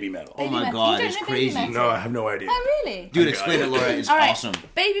means. Baby metal. Oh my Metal. god, You it's don't know Baby crazy. Metal? No, I have no idea. Oh really? Dude, explain it, Laura. It's All right. awesome.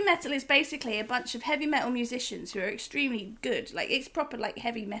 Baby metal is basically a bunch of heavy metal musicians who are extremely good. Like it's proper like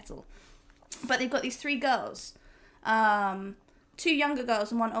heavy metal. But they've got these three girls. 2 younger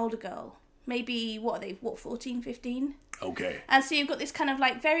girls and 1 older girl. Maybe 14, 15? Okay. And so you've got this kind of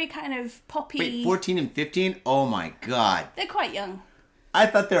like very kind of poppy. Wait, 14 and 15? Oh my god. They're quite young. I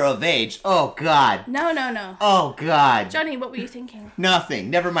thought they were of age. Oh god. No. Oh god. Johnny, what were you thinking? Nothing.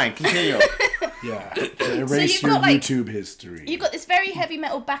 Never mind. Continue. Yeah. Erase you've your got, like- YouTube history. You've got this very heavy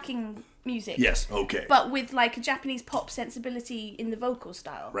metal backing music. Yes, okay. But with like a Japanese pop sensibility in the vocal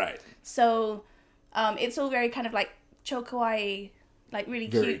style. Right. So it's all very kind of like chokawaii, like really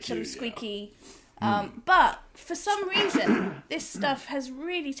Very cute, sort of cute, squeaky. But for some reason, this stuff has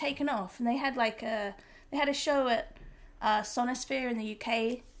really taken off, and they had a show at Sonosphere in the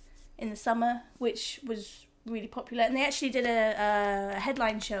UK in the summer, which was really popular, and they actually did a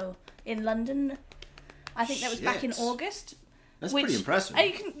headline show in London. I think that was back in Shit. August. That's Which, pretty impressive. and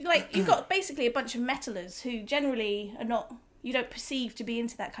you can you've got basically a bunch of metalers who generally are not, you don't perceive to be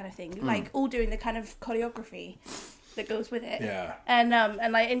into that kind of thing, like all doing the kind of choreography that goes with it. Yeah. And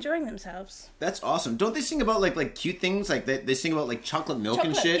like enjoying themselves. That's awesome. Don't they sing about like cute things? Like they sing about like chocolate milk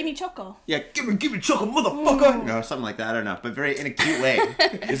and shit? Give me choco. Yeah, give me chocolate, motherfucker. No, something like that. I don't know, but very in a cute way.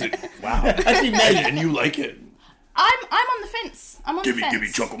 Is it? Wow. Actually, and you like it? I'm on the fence. I'm on the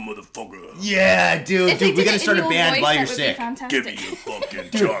fence. chocolate, motherfucker. yeah, dude, If they we did gotta it in start a your band voice, while that you're would be sick. fantastic. Give me your fucking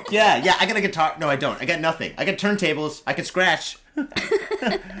chocolate. Yeah, I got a guitar. No, I don't. I got nothing. I got turntables. I can scratch.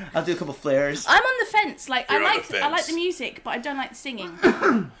 I'll do a couple flares. I'm on the fence. Like You're on I the like fence. the music, but I don't like the singing.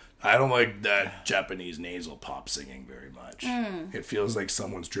 I don't like that Japanese nasal pop singing very much. It feels like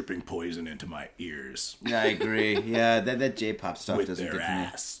someone's dripping poison into my ears Yeah, I agree. Yeah, that J-pop stuff with doesn't their get to me.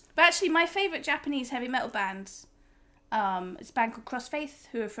 ass. But actually, my favourite Japanese heavy metal bands, it's a band called Crossfaith,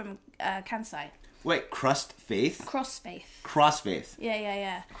 who are from Kansai. Wait, Crust Faith? Crossfaith. Crossfaith. Yeah.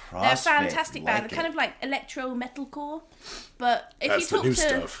 They're a Crossfaith, fantastic band. like They're kind of like electro metalcore. But if That's you the talk new to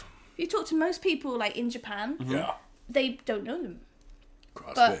stuff. if you talk to most people like in Japan, Yeah. they don't know them.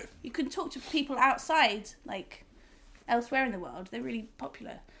 CrossFit. But you can talk to people outside, like elsewhere in the world. They're really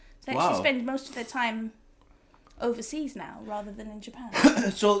popular. They Wow. actually spend most of their time overseas now rather than in Japan.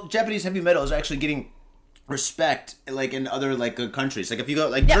 So Japanese heavy metal is actually getting respect like in other like countries. Like if you go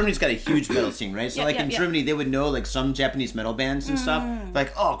like Germany's got a huge metal scene, right? So like in Germany they would know like some Japanese metal bands and stuff.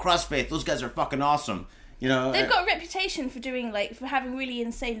 Like, oh, Crossfaith, those guys are fucking awesome. You know, They've got a reputation for doing for having really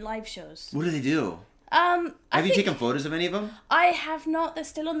insane live shows. what do they do? I Have you think taken photos of any of them? I have not. They're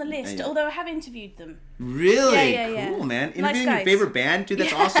still on the list, Yeah. although I have interviewed them. Really? Yeah. Cool, man. Nice Interviewing your guys. favorite band? Dude,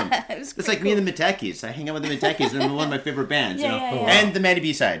 that's awesome. It was It's pretty like me and the Mitekis. I hang out with the Mitekis. They're one of my favorite bands, Yeah, you know? yeah. And the Manny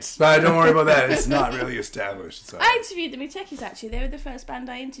B-sides. But don't worry about that. It's not really established. So. I interviewed the Mutekis actually. They were the first band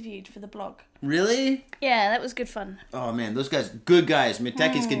I interviewed for the blog. Really? Yeah, that was good fun. Oh, man, those guys, good guys.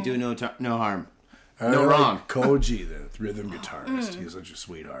 Mitekis can do no harm. No wrong. Koji, the rhythm guitarist. He's such a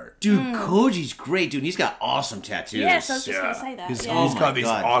sweetheart. Dude, Koji's great, dude. He's got awesome tattoos. Yes, I was just going to say that. He's Yeah. got these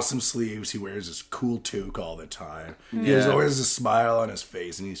God. awesome sleeves. He wears this cool toque all the time. He has always a smile on his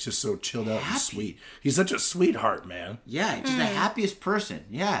face, and he's just so chilled out and sweet. He's such a sweetheart, man. Yeah, just the happiest person.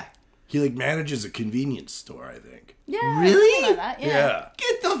 Yeah. He like manages a convenience store, I think. Yeah, Really? something like that, yeah.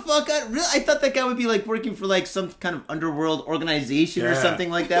 Get the fuck out. Really? I thought that guy would be like working for like some kind of underworld organization or Yeah. something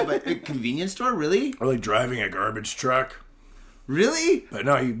like that, but a convenience store? Really? Or like driving a garbage truck. Really? But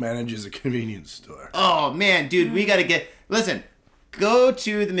no, he manages a convenience store. Oh, man, dude, we gotta get... Listen, go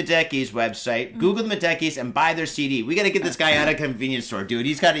to the Medeckis website, Google the Medeckis, and buy their CD. We gotta get this guy out of a convenience store, dude.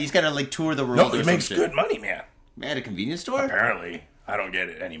 He's gotta like tour the world No, or he some makes shit. good money, man. At a convenience store? Apparently. I don't get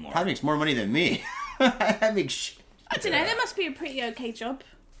it anymore. Probably makes more money than me. I make shit. I don't know, that must be a pretty okay job.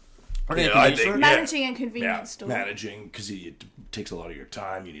 Running a Yeah, I convenience think- store? Yeah. Managing a convenience store. Managing, because it takes a lot of your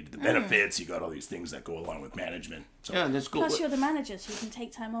time. You need the benefits. You got all these things that go along with management. So, Yeah, that's cool. Plus, you're the manager, so you can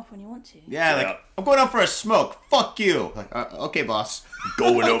take time off when you want to. Yeah, like, Yeah. I'm going out for a smoke. Fuck you. Like, okay, boss.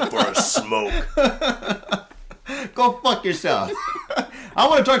 going out for a smoke. Go fuck yourself. I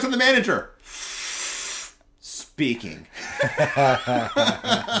want to talk to the manager. Speaking.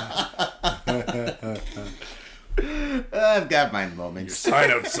 I've got my moments.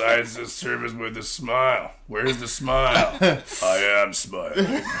 Sign outside says service with a smile. Where's the smile? I am smiling.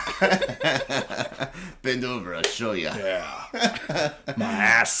 Bend over, I'll show you. Yeah. My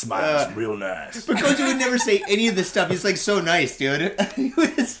ass smiles real nice. But Koji would never say any of this stuff. He's like so nice, dude.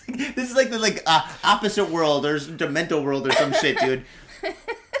 This is like the opposite world or Demento world or some shit, dude.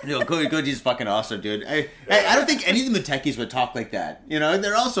 No, Koji's fucking awesome, dude. I don't think any of the Metekis would talk like that. You know,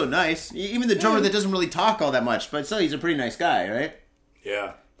 they're also nice. Even the drummer that doesn't really talk all that much, but still, he's a pretty nice guy, right?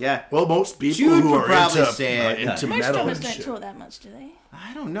 Yeah. Yeah. Well, most people Jude who would are probably into, say it. into Most metal drummers and don't shit. talk that much, do they?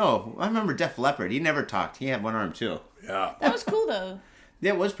 I don't know. I remember Def Leppard. He never talked. He had one arm, too. Yeah. That was cool, though.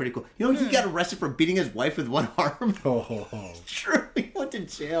 Yeah, it was pretty cool. You know, he got arrested for beating his wife with one arm. Oh. True. He went to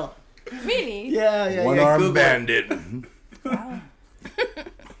jail. Really? Yeah. One arm bandit. Wow.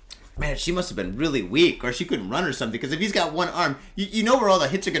 Man, she must have been really weak, or she couldn't run or something. Because if he's got one arm, you know where all the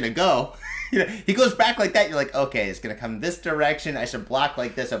hits are gonna go. You know, he goes back like that. You're like, okay, it's gonna come this direction. I should block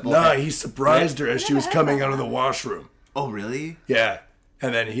like this. No, he surprised her as she was coming out of the washroom. Oh, really? Yeah.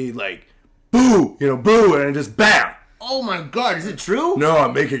 And then he like, boo, boo, and then just bam. Oh my God, is it true? No,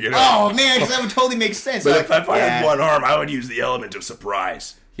 I'm making it up. Oh man, because that would totally make sense. But Like, if I had one arm, I would use the element of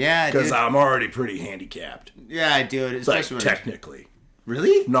surprise. yeah, Because dude. I'm already pretty handicapped. Yeah, dude. Like, Especially when technically.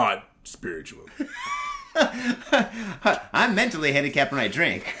 really? Not spiritually. I'm mentally handicapped when I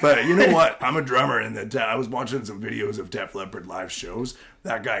drink. But you know what? I'm a drummer, and I was watching some videos of Def Leppard live shows.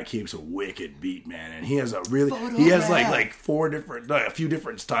 That guy keeps a wicked beat, man, and he has a really he has like a few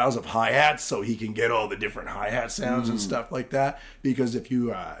different styles of hi-hats, so he can get all the different hi-hat sounds and stuff like that. Because if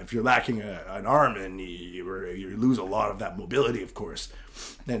you're lacking an arm, then you lose a lot of that mobility, of course.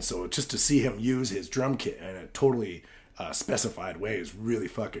 And so just to see him use his drum kit in a totally specified way is really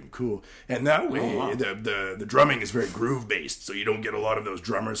fucking cool. And that way the drumming is very groove based, so you don't get a lot of those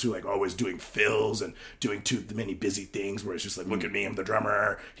drummers who like always doing fills and doing too many busy things where it's just like, look at me, I'm the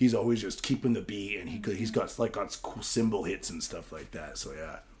drummer. He's always just keeping the beat, and he's got cool cymbal hits and stuff like that. So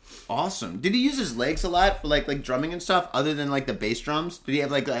yeah. Awesome. Did he use his legs a lot for like drumming and stuff, other than like the bass drums? Did he have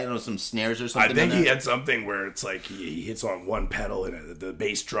like, I don't know, some snares or something? I think on he there? had something where it's like he hits on one pedal and the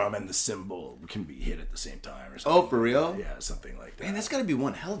bass drum and the cymbal can be hit at the same time or something. Oh, for real? Yeah, something like that. Man, that's got to be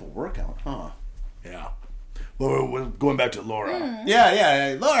one hell of a workout, huh? Yeah. Well, we're going back to Laura.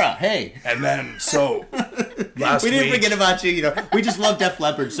 Yeah. Laura, hey. And then, so, last We didn't week... forget about you, We just love Def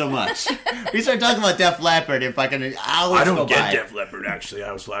Leppard so much. We started talking about Def Leppard and fucking hours I don't go get by. Def Leppard, actually.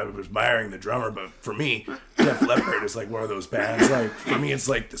 I was admiring the drummer, but for me, Def Leppard is like one of those bands. Like, for me, it's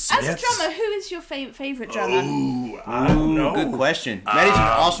like the Smiths. As a drummer, who is your favorite drummer? Ooh, I don't know. Good question. Maddie's an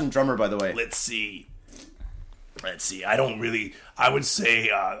awesome drummer, by the way. Let's see. I don't really... I would say,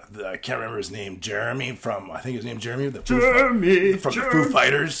 I can't remember his name, Jeremy from... I think his name's Jeremy. The Foo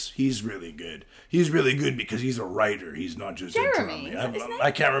Fighters. He's really good. He's really good because he's a writer. He's not just Jeremy, a is that his drummer. name?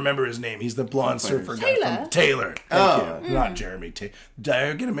 I can't remember his name. He's the blonde surfer guy Taylor? from Taylor. Oh. Thank you. Not Jeremy.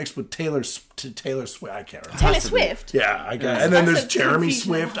 I get it mixed with Taylor Swift. I can't remember. Taylor Swift? Yeah, I got. And then That's there's a Jeremy confusion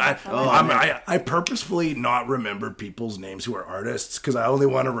Swift. I have. I purposefully not remember people's names who are artists because I only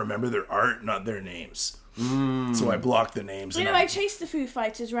want to remember their art, not their names. So I block the names. You and know, I chased the Foo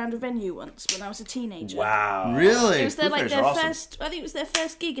Fighters around a venue once when I was a teenager. Wow. Really? It was their, Foo like Fighters their are awesome. first. I think it was their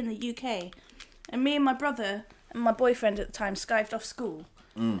first gig in the UK, and me and my brother and my boyfriend at the time skived off school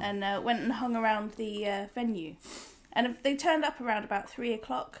and went and hung around the venue, and they turned up around about 3:00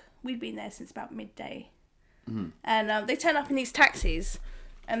 we'd been there since about midday. And they turn up in these taxis,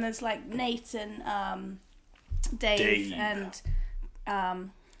 and there's like Nate and Dave and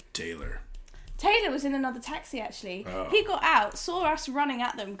Taylor. Taylor was in another taxi, actually. Oh. He got out, saw us running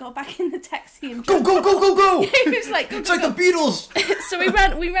at them, got back in the taxi and... Go! He was like... It's like the Beatles! So we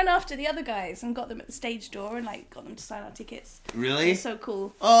ran after the other guys and got them at the stage door and, like, got them to sign our tickets. Really? It was so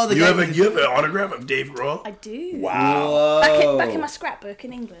cool. Oh, you have an autograph of Dave Grohl? I do. Wow. Back in my scrapbook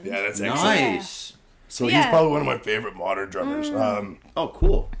in England. Yeah, that's excellent. Nice. So he's probably one of my favorite modern drummers. Oh,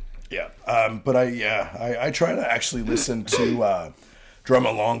 cool. Yeah. But I try to actually listen to... drum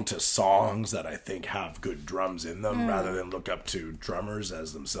along to songs that I think have good drums in them rather than look up to drummers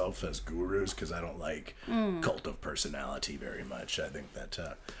as themselves as gurus, because I don't like Cult of Personality very much. I think that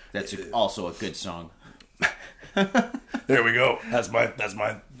that's also a good song. There we go. That's my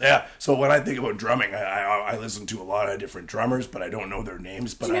yeah. So when I think about drumming, I listen to a lot of different drummers, but I don't know their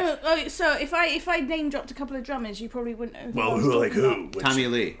names. But so if I name dropped a couple of drummers, you probably wouldn't know. Well, who? Tommy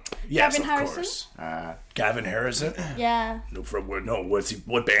Lee. Yes, Gavin of Harrison? course. Gavin Harrison. Yeah.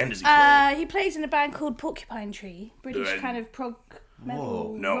 What band is he playing? He plays in a band called Porcupine Tree, British kind of prog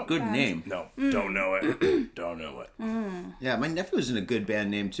metal. No, good band. name. No, don't know it. Don't know it. Yeah, my nephew was in a good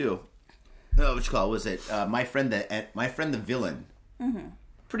band name too. Oh, which call was it? My friend the villain.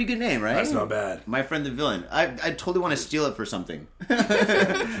 Pretty good name, right? That's not bad. My friend the villain. I totally want to steal it for something.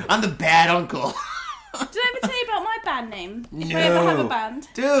 I'm the bad uncle. Did I ever tell you about my band name? If I ever have a band.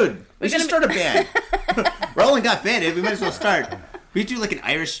 Dude, we should start a band. Roland got banded. We might as well start. We could do like an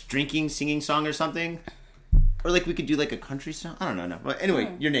Irish drinking, singing song or something. Or like we could do like a country song. I don't know. No. But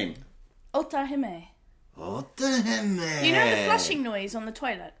anyway, your name. Otahime. Otahime. You know the flushing noise on the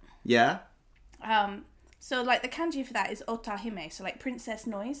toilet? Yeah. So like the kanji for that is Otahime. So like princess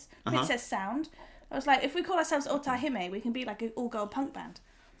noise, princess sound. I was like, if we call ourselves Otahime, we can be like an all-girl punk band.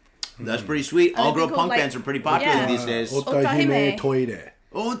 That's pretty sweet. All-girl punk bands are pretty popular these days. Otahime Toire.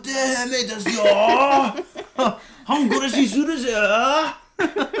 Otahime desu yo.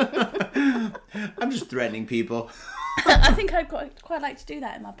 I'm just threatening people. I think I'd quite like to do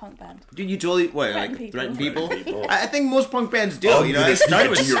that in my punk band. Dude, you totally threaten people? I think most punk bands do. I'm you know, gonna I started sneak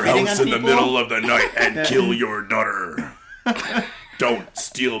with into your spitting house on in the people. middle of the night and kill your daughter. Don't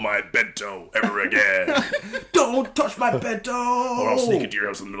steal my bento ever again. Don't touch my bento. Or I'll sneak into your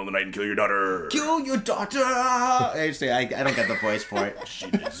house in the middle of the night and kill your daughter. Kill your daughter. Actually, I don't get the voice for it. She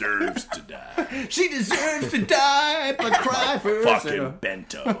deserves to die. She deserves to die, but cry first. Fucking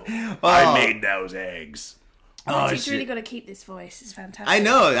bento. I made those eggs. He's really got to keep this voice. It's fantastic. I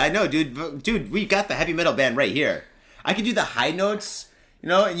know, dude. Dude, we got the heavy metal band right here. I could do the high notes, you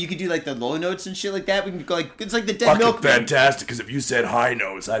know, and you could do like the low notes and shit like that. We can go like it's like the Dead Milk. Fantastic, because if you said high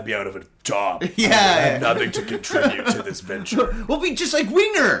notes, I'd be out of a job. Yeah, I have nothing to contribute to this venture. We'll be just like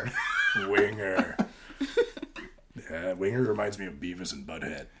Winger. Winger. Yeah, Winger reminds me of Beavis and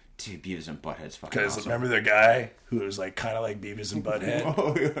Butthead. Dude, Beavis and Butthead's fucking Because awesome. remember the guy who was like kind of like Beavis and Butthead?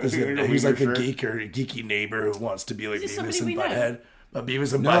 Oh, yeah. He's like the geeky neighbor who wants to be like Is this Beavis somebody and we know? Butthead. But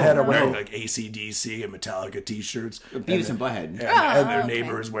Beavis and Butthead are wearing like AC/DC and Metallica t-shirts. Beavis and Butthead. And their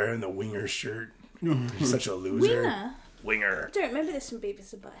neighbor is wearing the Winger shirt. He's such a loser. Winger. I don't remember this from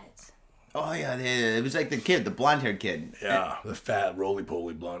Beavis and Butthead. Oh yeah, it was like the kid, the blonde-haired kid. Yeah, the fat,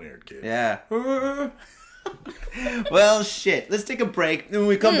 roly-poly, blonde-haired kid. Yeah. Well, shit. Let's take a break. And when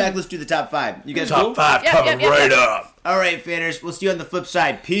we come back, let's do the top 5. You guys Top cool? 5 coming right up. All right, fanners. We'll see you on the flip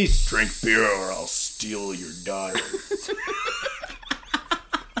side. Peace. Drink beer or I'll steal your daughter.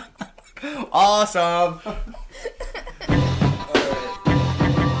 Awesome.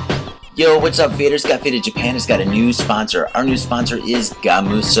 Yo, what's up, faders? Got Faded Japan has got a new sponsor. Our new sponsor is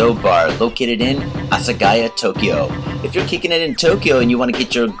Gamuso Bar, located in Asagaya, Tokyo. If you're kicking it in Tokyo and you want to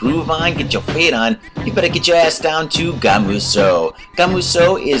get your groove on, get your fade on, you better get your ass down to Gamuso.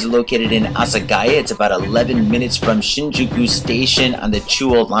 Gamuso is located in Asagaya. It's about 11 minutes from Shinjuku Station on the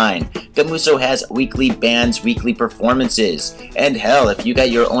Chuo line. Gamuso has weekly bands, weekly performances. And hell, if you got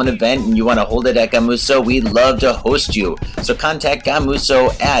your own event and you want to hold it at Gamuso, we'd love to host you. So contact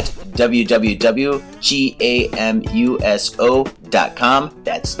Gamuso at www.gamuso.com.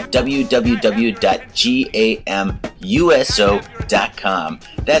 That's www.gamuso.com.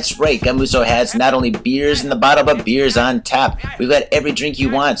 That's right, Gamuso has not only beers in the bottle, but beers on tap. We've got every drink you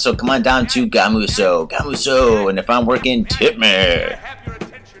want, so come on down to Gamuso. Gamuso, and if I'm working, tip me.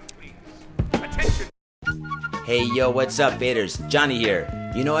 Hey yo, what's up, faders? Johnny here.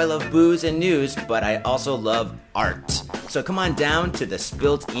 You know I love booze and news, but I also love art. So come on down to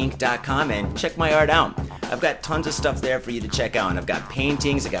thespiltink.com and check my art out. I've got tons of stuff there for you to check out. I've got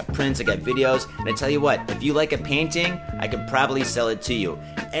paintings, I got prints, I got videos, and I tell you what, if you like a painting, I could probably sell it to you.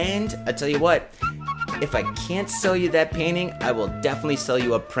 And I tell you what, if I can't sell you that painting, I will definitely sell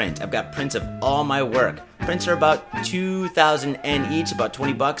you a print. I've got prints of all my work. Prints are about 2,000 N each, about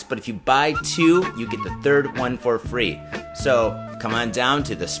 $20, but if you buy 2, you get the third one for free. So come on down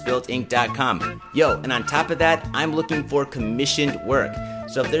to thespiltink.com. Yo, and on top of that, I'm looking for commissioned work.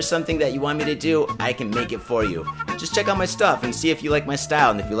 So if there's something that you want me to do, I can make it for you. Just check out my stuff and see if you like my style.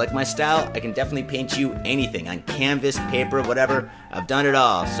 And if you like my style, I can definitely paint you anything on canvas, paper, whatever. I've done it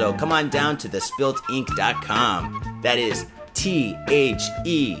all. So come on down to thespiltink.com. That is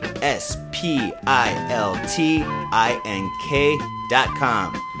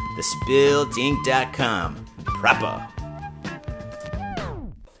THESPILTINK.com. Thespiltink.com. Proper.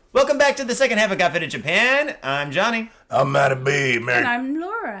 Welcome back to the second half of Got Fit in Japan. I'm Johnny. I'm Matty B, man. And I'm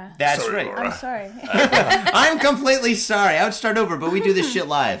Laura. That's Sorry, right. Laura. I'm sorry. I'm completely sorry. I would start over, but we do this shit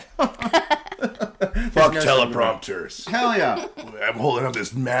live. Fuck no teleprompters. Hell yeah. I'm holding up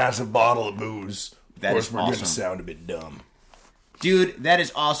this massive bottle of booze. That of course, is we're going awesome. to sound a bit dumb. Dude, that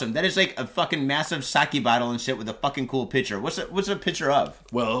is awesome. That is like a fucking massive sake bottle and shit with a fucking cool picture. What's a picture of?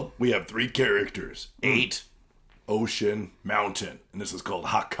 Well, we have 3 characters. 8, ocean, mountain. And this is called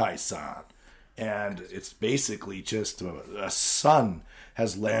Hakai-san. And it's basically just a sun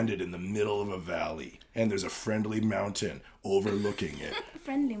has landed in the middle of a valley. And there's a friendly mountain overlooking it.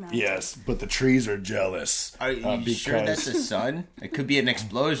 Friendly man. Yes, but the trees are jealous. Are you sure that's the sun? It could be an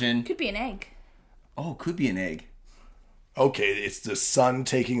explosion. Could be an egg. Oh, could be an egg. Okay, it's the sun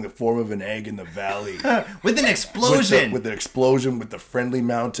taking the form of an egg in the valley. With an explosion. With the explosion, with the friendly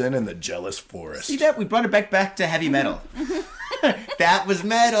mountain and the jealous forest. See that? We brought it back to heavy metal. That was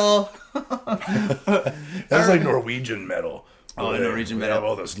metal. That's like Norwegian metal. Oh, the Norwegian They metal. have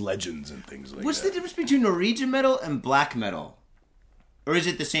all those legends and things like What's that. the difference between Norwegian metal and black metal? Or is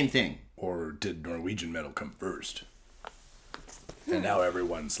it the same thing? Or did Norwegian metal come first? And now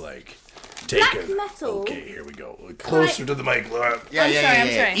everyone's like, taking. Black metal? Okay, here we go. Closer to the mic, Laura. I'm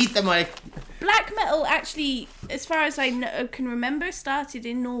sorry. Eat the mic. Black metal actually, as far as I can remember, started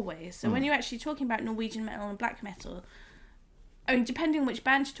in Norway. So when you're actually talking about Norwegian metal and black metal, I mean, depending on which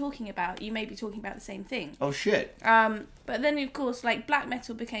band you're talking about, you may be talking about the same thing. Oh, shit. But then, of course, like black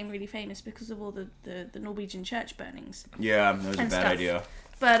metal became really famous because of all the Norwegian church burnings. Yeah, that was a And bad stuff. idea.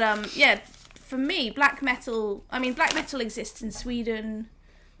 But yeah, for me, black metal exists in Sweden,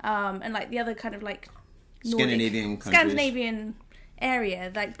 and like the other kind of like Nordic, Scandinavian countries. Scandinavian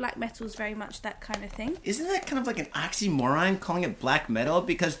area. Like black metal is very much that kind of thing. Isn't that kind of like an oxymoron calling it black metal?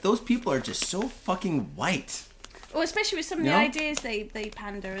 Because those people are just so fucking white. Or especially with some of the No? ideas they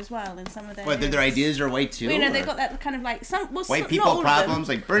pander as well in some of their. What, their lyrics. ideas are white too? Well, you know, or they've got that kind of like white people problems,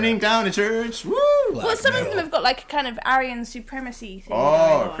 like burning down a church. Woo! Well, some of them have got like a kind of Aryan supremacy thing.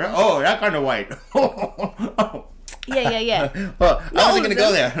 Oh, going on. oh, that kind of white. Yeah. Well, I all wasn't of gonna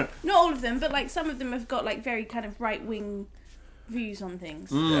go them. there. Not all of them, but like some of them have got like very kind of right wing views on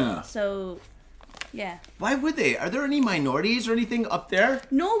things. Yeah. So, yeah. Why would they? Are there any minorities or anything up there?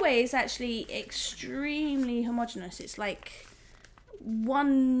 Norway is actually extremely homogenous. It's like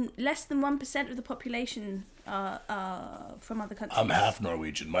less than 1% of the population are from other countries. I'm half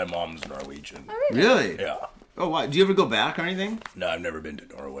Norwegian. My mom's Norwegian. Oh, really? Really? Yeah. Oh, wow. Do you ever go back or anything? No, I've never been to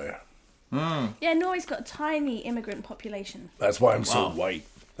Norway. Yeah, Norway's got a tiny immigrant population. That's why I'm so Wow. white.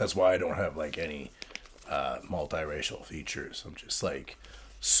 That's why I don't have like any multiracial features. I'm just like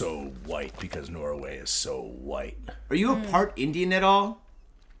so white because Norway is so white. Are you a part Indian at all?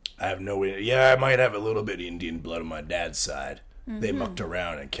 I have no. Yeah, I might have a little bit of Indian blood on my dad's side. They mucked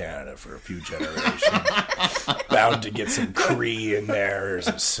around in Canada for a few generations. Bound to get some Cree in there or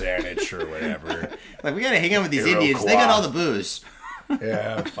some Saanich or whatever. Like, we gotta hang out with these Iroquois. Indians. They got all the booze.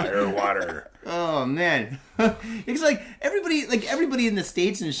 Yeah, fire, water. Oh man, it's like everybody in the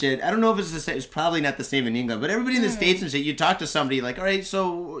States and shit. I don't know if it's the same. It's probably not the same in England, but everybody in the States and shit. You talk to somebody like, all right,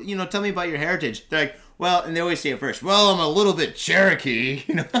 so tell me about your heritage. They're like, well, and they always say it first. Well, I'm a little bit Cherokee.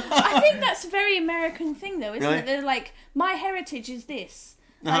 I think that's a very American thing, though, isn't Really? it? They're like, my heritage is this.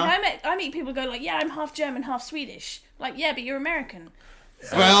 Uh-huh. Like, I meet people go like, yeah, I'm half German, half Swedish. Like, yeah, but you're American.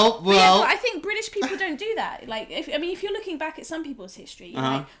 Well, But yeah, but I think British people don't do that. Like, if you're looking back at some people's history, you're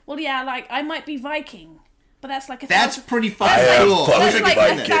like, well, yeah, like I might be Viking, but that's like that's pretty I fucking am cool. fucking that's like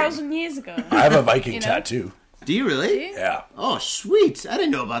Viking. 1,000 years ago. I have a Viking You know? tattoo. Do you really? Do you? Yeah, Oh, sweet! I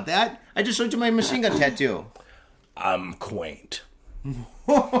didn't know about that. I just showed you my machine gun tattoo. I'm quaint.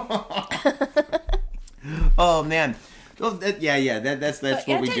 Oh man. Oh, that's But,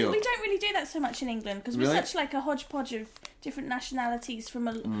 what we do. We don't really do that so much in England because Really? we're such like a hodgepodge of different nationalities from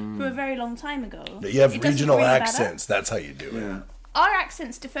a very long time ago. You have It doesn't regional really matter. accents. That's how you do it. Yeah. our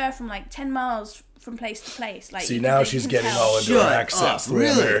accents differ from like 10 miles from place to place. Like, See, you now can she's tell. getting all into Shut her accents. up, The way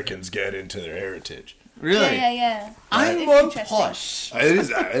really? Americans get into their heritage. Really? Yeah. I'm It's more interesting. posh. It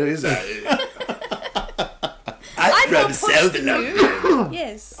is. I'm from more posh Southern than you.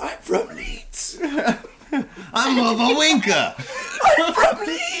 Yes. I'm from Leeds. I'm more of a winker. I'm from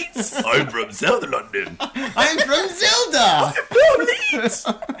Leeds. I'm from South London. I'm from Zelda. From Leeds.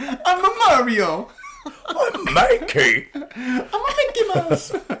 I'm a Mario. I'm Mikey. I'm a Mickey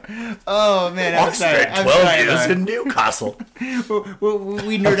Mouse. Oh man, I'm I sorry. spent I'm 12 sorry. years Lauren. in Newcastle.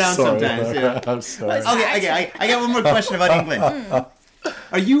 We nerd down sometimes. Yeah. I'm sorry. Okay. I got one more question about England.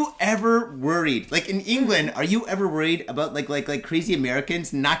 Are you ever worried? Like in England, are you ever worried about like crazy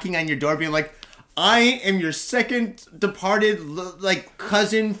Americans knocking on your door, being like, "I am your second departed like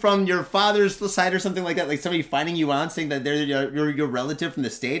cousin from your father's side" or something like that? Like somebody finding you out, saying that they're your relative from the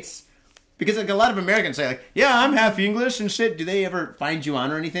States. Because like a lot of Americans say like, "Yeah, I'm half English and shit." Do they ever find you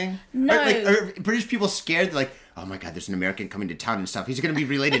on or anything? No. Are British people scared? They're like, "Oh my God, there's an American coming to town and stuff. He's gonna be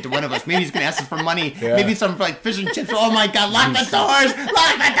related to one of us. Maybe he's gonna ask us for money. Yeah. Maybe some like fish and chips. Oh my God, lock the doors!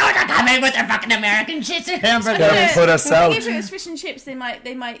 Lock the doors! They're coming with their fucking American shit and hamburgers." Gotta put us out. If it was fish and chips, they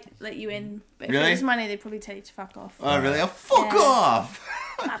might let you in. But if Really? it was money, they'd probably tell you to fuck off. Oh really? Oh, fuck Yeah. off!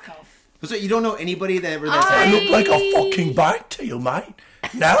 Fuck off. So you don't know anybody that I I- look like a fucking bite to you, mate.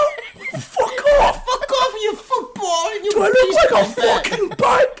 No? Fuck off. fuck off, you football! You Do I look like a fucking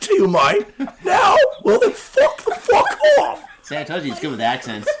bite to you, mate? Now? Well, then fuck the fuck off. See, I told you he's good with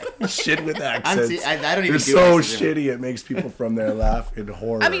accents. Shit with accents. I don't even They're do so accents. shitty, it makes people from there laugh in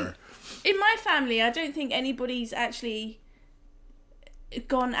horror. I mean, in my family, I don't think anybody's actually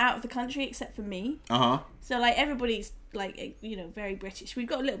gone out of the country except for me. So like everybody's like very British. We've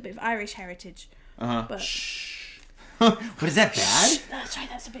got a little bit of Irish heritage. But But is that bad? sorry,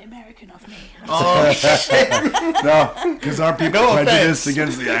 that's a bit American of me. Oh shit! no, because aren't people No prejudiced offense.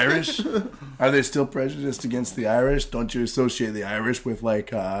 against the Irish? Are they still prejudiced against the Irish? Don't you associate the Irish with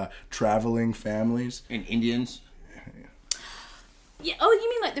like traveling families? And Indians. Yeah. Oh, you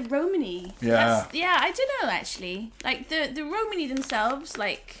mean like the Romani? Yeah. Yeah, I don't know actually. Like the Romani themselves,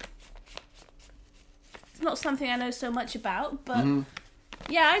 like it's not something I know so much about, but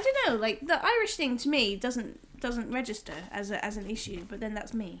yeah, I don't know. Like the Irish thing to me doesn't register as an issue, but then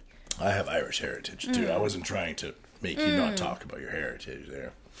that's me. I have Irish heritage too. I wasn't trying to make you not talk about your heritage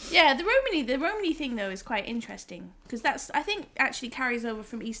there. Yeah, the Romani thing though is quite interesting because that's I think actually carries over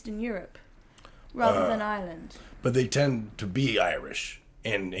from Eastern Europe rather than Ireland. But they tend to be Irish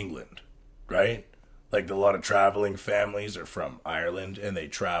in England, right? Like a lot of traveling families are from Ireland and they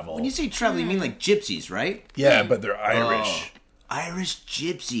travel. When you say travel, you mean like gypsies, right? Yeah, but they're Irish. Irish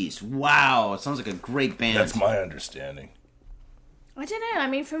Gypsies. Wow, it sounds like a great band. That's my understanding. I don't know. I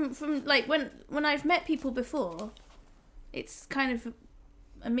mean, from like when I've met people before, it's kind of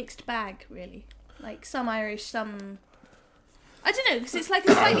a mixed bag, really. Like some Irish, some I don't know, because it's like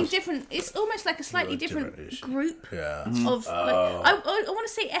a slightly different. It's almost like a slightly different issue. group Yeah. of. Like, I want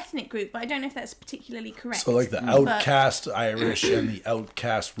to say ethnic group, but I don't know if that's particularly correct. So like the outcast Irish and the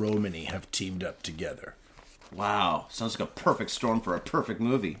outcast Romani have teamed up together. Wow, sounds like a perfect storm for a perfect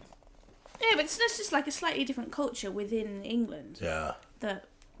movie. Yeah, but that's just like a slightly different culture within England Yeah. that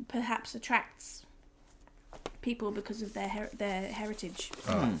perhaps attracts people because of their heritage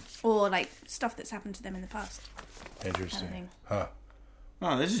or like stuff that's happened to them in the past. Interesting. Kind of thing. Huh.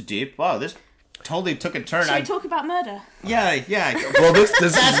 Oh, this is deep. Wow, this totally took a turn. Should we talk about murder? Yeah. Well, this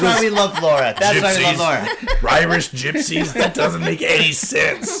That's why we love Laura. That's why we love Laura. Irish gypsies, that doesn't make any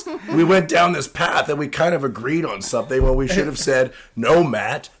sense. We went down this path and we kind of agreed on something when we should have said, no,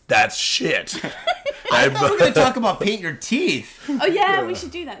 Matt, that's shit. I thought we were going to talk about paint your teeth. Oh yeah, we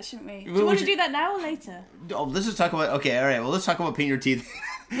should do that, shouldn't we? Do you want to should- do that now or later? Oh, let's just talk about. Okay, all right. Well, let's talk about paint your teeth.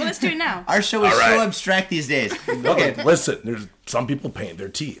 Well, let's do it now. Our show is All right. so abstract these days. Okay. Listen, there's some people paint their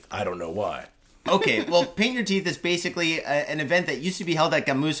teeth. I don't know why. Okay. Well, paint your teeth is basically an event that used to be held at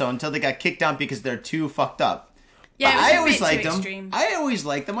Gamuso until they got kicked out because they're too fucked up. Yeah, it was I a always bit too liked them. extreme. I always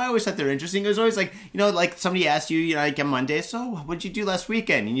liked them. I always thought they were interesting. It was always like, like somebody asked you, like on Monday, so what'd you do last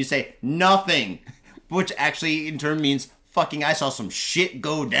weekend? And you say, nothing. Which actually in turn means, fucking, I saw some shit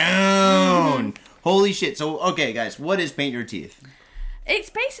go down. Holy shit. So, okay, guys, what is paint your teeth? It's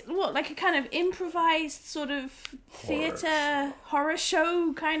basically like a kind of improvised sort of theatre horror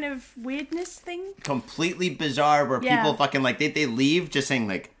show kind of weirdness thing. Completely bizarre where Yeah. people fucking, like, they leave just saying,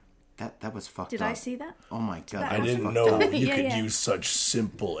 like, That was fucked Did up. I see that? Oh my god. That I that was didn't fucked know up. you Yeah, could yeah. use such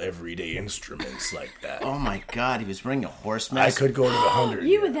simple everyday instruments like that. Oh my god, he was wearing a horse I mask. could go to the 100.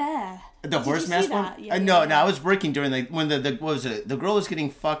 You were there. The Did horse you mask see one? that? Yeah, No, yeah. I was working during when the what was it? The girl was getting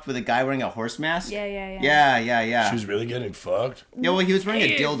fucked with a guy wearing a horse mask. Yeah. Yeah. She was really getting fucked. Yeah, well, he was wearing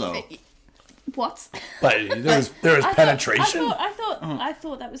a dildo. What? But there was penetration. I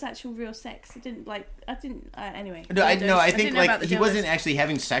thought that was actual real sex. Anyway. No, I didn't think know about like the he dildos. wasn't actually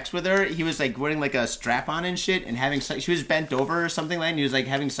having sex with her. He was like wearing like a strap on and shit, and having sex. She was bent over or something like, and he was like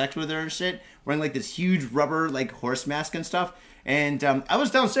having sex with her and shit, wearing like this huge rubber like horse mask and stuff. And I was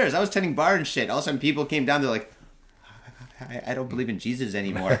downstairs. I was tending bar and shit. All of a sudden, people came down. They're like, I don't believe in Jesus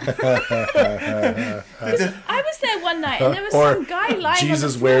anymore. I was there one night and there was Or some guy lying Jesus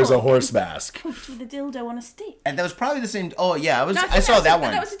on the floor wears a horse mask. hooked with a dildo on a stick. And that was probably the same. Oh yeah, No, I think saw that but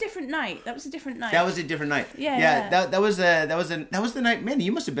one. That was a different night. That was a different night. That was a different night. Yeah. That was the night. Man,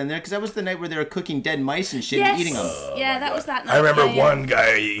 you must have been there because that was the night where they were cooking dead mice and shit yes. and eating them. Yeah, that was that night. I remember Yeah. one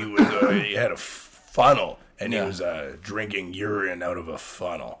guy. He had a funnel, and Yeah. he was drinking urine out of a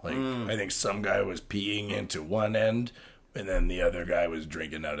funnel. Like I think some guy was peeing into one end, and then the other guy was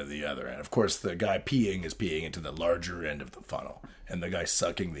drinking out of the other end. Of course, the guy peeing is peeing into the larger end of the funnel, and the guy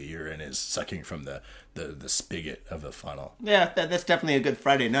sucking the urine is sucking from the spigot of the funnel. Yeah, that's definitely a good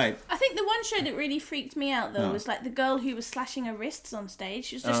Friday night. I think the one show that really freaked me out though was like the girl who was slashing her wrists on stage.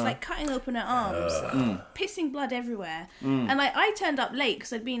 She was just like cutting open her arms, pissing blood everywhere. And like I turned up late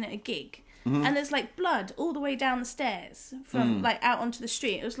because I'd been at a gig, and there's like blood all the way down the stairs from like out onto the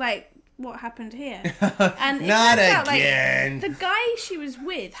street. It was like, what happened here? And it Not turns out, again. the guy she was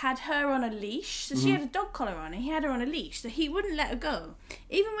with had her on a leash, so she had a dog collar on, and he had her on a leash, so he wouldn't let her go.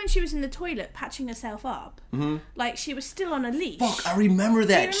 Even when she was in the toilet patching herself up, like she was still on a leash. Fuck, I remember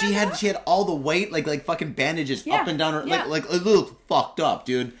that. Do you remember She had all the weight like fucking bandages Yeah, up and down her yeah. like it looked fucked up,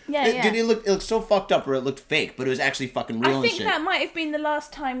 dude. Yeah. Dude, it looked so fucked up where it looked fake, but it was actually fucking real I and think shit. that might have been the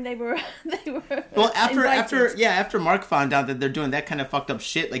last time they were Well, invited. after Mark found out that they're doing that kind of fucked up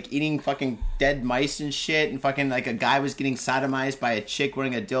shit, like eating fucking dead mice and shit, and fucking like a guy was getting sodomized by a chick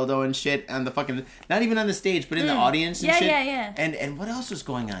wearing a dildo and shit on the fucking, not even on the stage, but in the audience and Yeah, shit. yeah. And what else was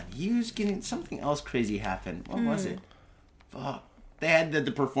going on? He was getting something else crazy happened. What was it? Fuck. They had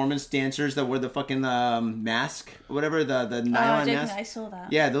the performance dancers that wore the fucking mask, whatever, the Oh, I nylon don't mask. think I saw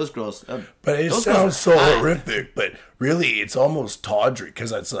that. Yeah, those girls. But it Those sounds girls so are hot. horrific. But really, it's almost tawdry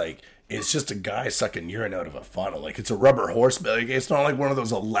because it's like it's just a guy sucking urine out of a funnel. Like it's a rubber horse. Like it's not like one of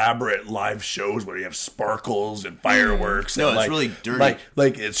those elaborate live shows where you have sparkles and fireworks. No, and it's like, really dirty.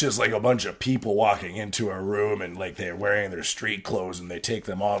 Like it's just like a bunch of people walking into a room and like they're wearing their street clothes and they take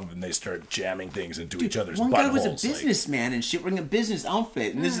them off and they start jamming things into each other's One buttholes. guy was a like- businessman and shit, wearing a business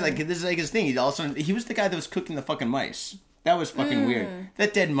outfit, and this is like his thing. He was the guy that was cooking the fucking mice. That was fucking weird.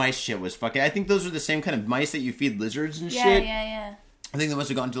 That dead mice shit was fucking. I think those are the same kind of mice that you feed lizards and Yeah, shit. yeah. I think they must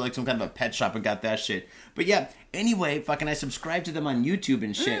have gone to like some kind of a pet shop and got that shit. But yeah, anyway, fucking I subscribe to them on YouTube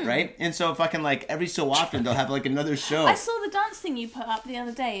and shit, right? And so fucking like every so often they'll have like another show. I saw the dance thing you put up the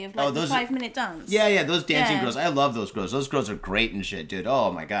other day of like Oh, the those are- 5-minute dance. Yeah, those dancing Yeah. girls. I love those girls. Those girls are great and shit, dude. Oh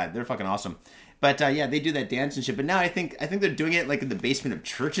my god, they're fucking awesome. But yeah, they do that dance and shit. But now I think they're doing it like in the basement of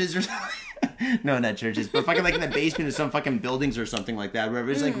churches or something. No, not churches, but fucking like in the basement of some fucking buildings or something like that. Where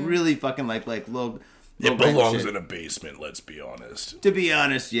it's like really fucking like low. It rent belongs shit. in a basement. Let's be honest. To be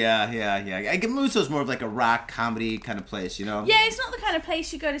honest, yeah. I get Musso's more of like a rock comedy kind of place, you know. Yeah, it's not the kind of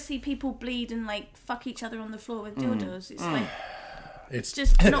place you go to see people bleed and like fuck each other on the floor with dildos. It's like It's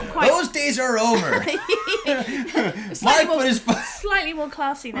just not quite. Those days are over. Slightly Mike more, put his. slightly more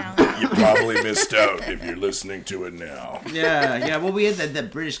classy now. you probably missed out if you're listening to it now. Yeah. Well, we had the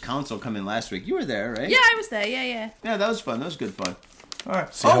British Council come in last week. You were there, right? Yeah, I was there. Yeah. Yeah, that was fun. That was good fun. All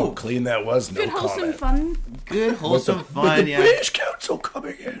right. See how clean that was? No Good wholesome comment. fun. Good wholesome With fun. the Yeah. British Council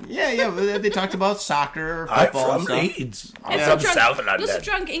coming in. Yeah. They talked about soccer, I'm football, from stuff. Leeds. I'm Lots from of drunk, South lots London. of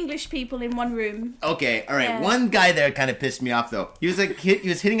drunk English people in one room. Okay, all right. Yeah. One guy there kind of pissed me off though. He was like, he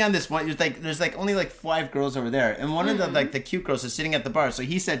was hitting on this one. He was like, there's like only like 5 girls over there, and one of the cute girls is sitting at the bar. So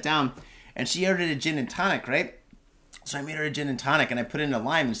he sat down, and she ordered a gin and tonic, right? So I made her a gin and tonic, and I put in a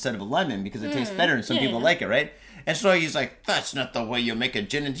lime instead of a lemon because it tastes better, and some Yeah. people like it, right? And so he's like, "That's not the way you make a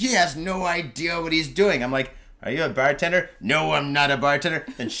gin," and he has no idea what he's doing. I'm like, "Are you a bartender?" "No, I'm not a bartender."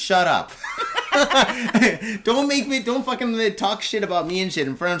 Then shut up. Don't fucking talk shit about me and shit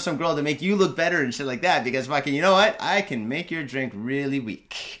in front of some girl to make you look better and shit like that, because fucking, you know what? I can make your drink really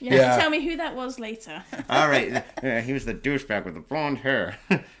weak. You have Yeah. to tell me who that was later. All right. Yeah, he was the douchebag with the blonde hair.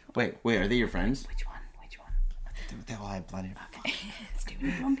 Wait, are they your friends? Which one? the hell I blinded. It's too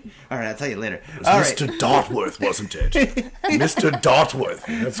many blonde people. All right, I'll tell you later. It was All Mr. right. Dartworth, wasn't it? Mr. Dartworth.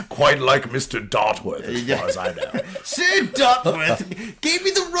 That's quite like Mr. Dartworth, as far as I know. Sir Dartworth gave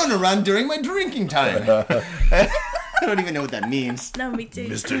me the runaround during my drinking time. I don't even know what that means. No, me too.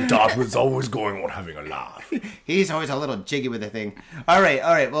 Mr. Dartworth's always going on having a laugh. He's always a little jiggy with the thing. All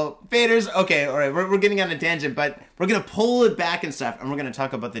right. Well, faders. Okay, all right. We're getting on a tangent, but we're gonna pull it back and stuff, and we're gonna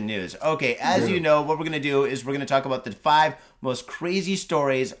talk about the news. Okay, as you know, what we're gonna do is we're gonna talk about the 5 most crazy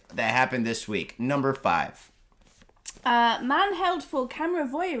stories that happened this week. Number 5. Man held for camera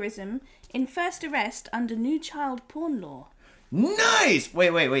voyeurism in first arrest under new child porn law. Nice.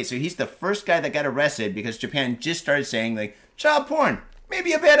 Wait. So he's the first guy that got arrested because Japan just started saying like child porn,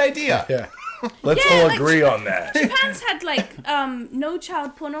 maybe a bad idea. Yeah. Let's Yeah, all like- agree on that. Japan's had no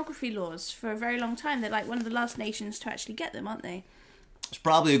child pornography laws for a very long time. They're like one of the last nations to actually get them, aren't they? It's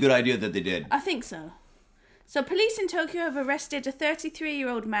probably a good idea that they did. I think so. So police in Tokyo have arrested a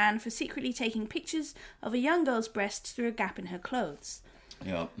 33-year-old man for secretly taking pictures of a young girl's breasts through a gap in her clothes.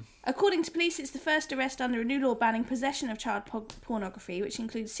 Yep. According to police, it's the first arrest under a new law banning possession of child pornography, which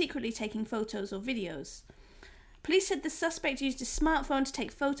includes secretly taking photos or videos. Police said the suspect used his smartphone to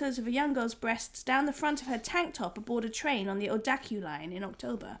take photos of a young girl's breasts down the front of her tank top aboard a train on the Odakyu line in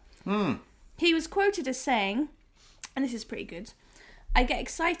October. He was quoted as saying, and this is pretty good, "I get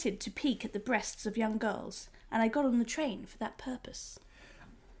excited to peek at the breasts of young girls, and I got on the train for that purpose."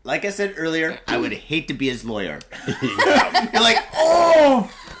 Like I said earlier, I would hate to be his lawyer. You're like, oh,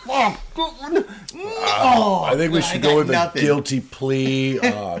 fuck. No. I think we should go with a guilty plea,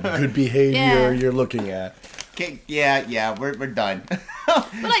 good behavior Yeah. you're looking at. Okay, yeah, we're done.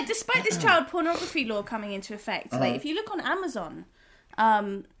 But like, despite this child pornography law coming into effect, like if you look on Amazon,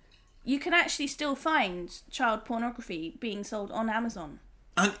 you can actually still find child pornography being sold on Amazon.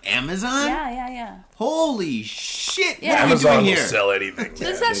 On Amazon? Yeah. Holy shit! Yeah. What are we Amazon doing will here? sell anything.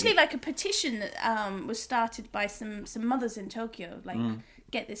 There's actually like a petition that was started by some mothers in Tokyo, like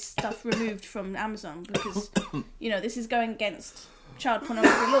get this stuff removed from Amazon because this is going against child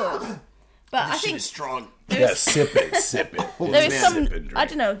pornography laws. But I This shit think is strong. Yeah, sip it. there is some, Sip and drink. I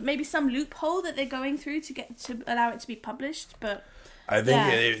don't know, maybe some loophole that they're going through to allow it to be published. But I think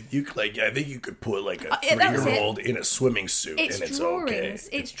Yeah. I think you could put like a yeah, that was it. 3-year-old in a swimming suit, it's and it's drawings.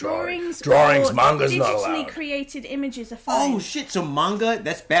 okay. It's drawings. Drawings. or Manga's not digitally allowed. created images are fine. Oh shit! So manga,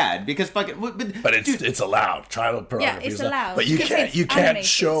 that's bad because fucking. But it's allowed. Child pornography it's is allowed, But you because can't it's animated.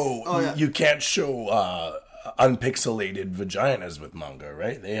 show you can't show unpixelated vaginas with manga,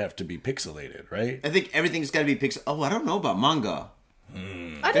 right? They have to be pixelated, right? I think everything's got to be pixel. Oh, I don't know about manga.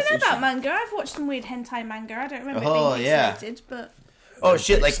 I don't know about manga. I've watched some weird hentai manga. I don't remember Oh, it being yeah. pixelated, but Oh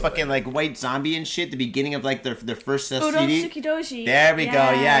shit! Like Pixelated. fucking like White Zombie and shit. The beginning of like their first CD. Urosuki Doji. There we go.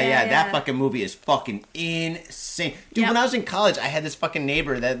 Yeah. That yeah. fucking movie is fucking insane. Dude, Yep. when I was in college, I had this fucking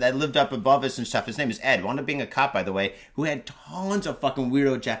neighbor that lived up above us and stuff. His name is Ed. Wound up being a cop, by the way, who had tons of fucking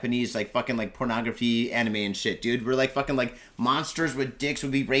weirdo Japanese, like fucking like pornography anime and shit, dude. We're like fucking like monsters with dicks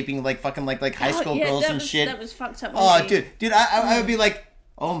would be raping like fucking like high school girls and shit. That was fucked up. Oh, movie. dude, I would be like,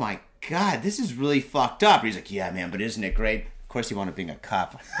 oh my god, this is really fucked up. He's like, yeah, man, but isn't it great? Of course, he wound up being a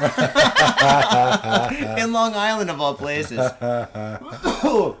cop in Long Island, of all places.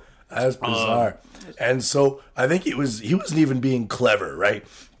 That's bizarre. And so I think he wasn't even being clever, right?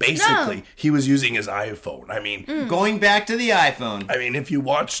 Basically, No. he was using his iPhone. I mean, Going back to the iPhone.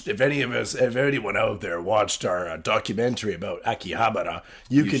 if anyone out there watched our documentary about Akihabara,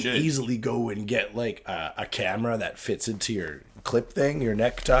 you can should. easily go and get like a camera that fits into your clip thing, your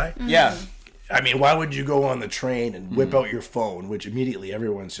necktie. Yeah. I mean, why would you go on the train and whip out your phone, which immediately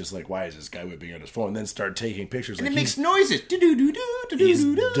everyone's just like, why is this guy whipping out his phone? And then start taking pictures. And like it makes he's noises. he's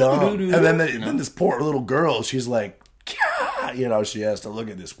dumb. And then this poor little girl, she's like, she has to look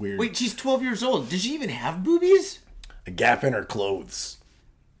at this weird Wait, she's 12 years old. Does she even have boobies? a gap in her clothes.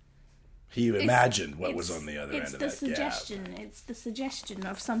 He imagined what was on the other end It's of the that suggestion. gap. It's the suggestion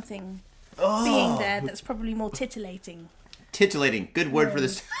of something Oh. being there that's probably more titillating. Titillating. Good word for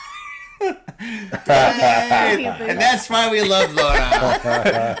this. Yeah. And that's why we love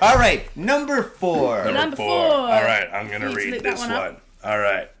Laura. All right, number 4. Number 4. All right, I'm going to Need to read look that this one up. one. All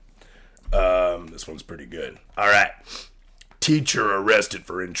right. This one's pretty good. All right. Teacher arrested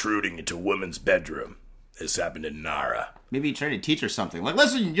for intruding into woman's bedroom. This happened in Nara. Maybe you tried to teach her something. Like,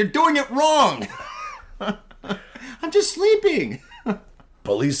 listen, you're doing it wrong. I'm just sleeping.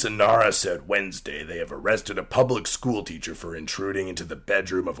 Police in Nara said Wednesday they have arrested a public school teacher for intruding into the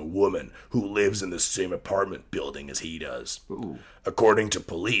bedroom of a woman who lives in the same apartment building as he does. Ooh. According to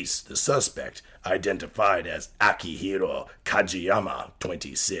police, the suspect, identified as Akihiro Kajiyama,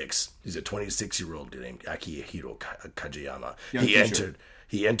 26. He's a 26-year-old named Akihiro Kajiyama. Young teacher.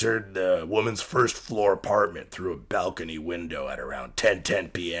 He entered the woman's first-floor apartment through a balcony window at around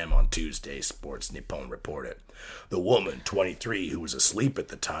 10:10 p.m. on Tuesday, Sports Nippon reported. The woman, 23, who was asleep at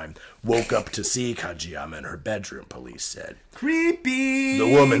the time, woke up to see Kajiyama in her bedroom, police said. Creepy! The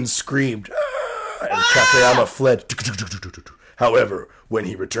woman screamed, "Ah!" and Kajiyama fled. However, when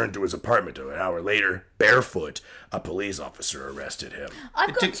he returned to his apartment an hour later, barefoot, a police officer arrested him.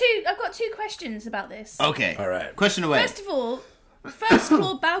 I've got two questions about this. Okay. All right. Question away. First of all, first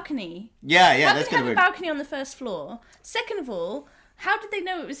floor balcony. Yeah, How that's did they kind have of a weird. balcony on the first floor? Second of all, how did they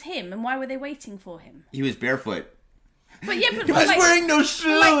know it was him, and why were they waiting for him? He was barefoot. But yeah, but He was like, wearing no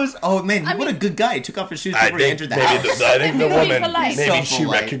shoes. Oh man, I what a mean- good guy. He took off his shoes I before he think, entered the maybe house. I think the Maybe woman, polite. maybe she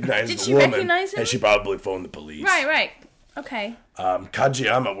Self-polite. recognized Did the she woman, recognize him? and she probably phoned the police. right. Okay.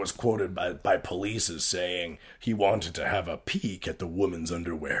 Kajiyama was quoted by police as saying he wanted to have a peek at the woman's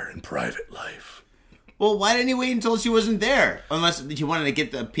underwear in private life. Well, why didn't he wait until she wasn't there? Unless he wanted to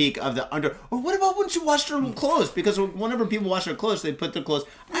get the peek of the under. Or what about when she washed her clothes? Because whenever people wash their clothes, they put their clothes.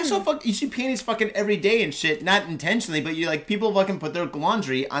 I saw you see panties fucking every day and shit. Not intentionally, but you like people fucking put their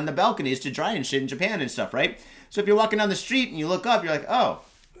laundry on the balconies to dry and shit in Japan and stuff, right? So if you're walking down the street and you look up, you're like, oh,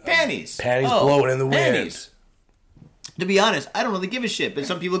 panties. Panties Oh, blowing in the wind. panties. To be honest, I don't really give a shit, but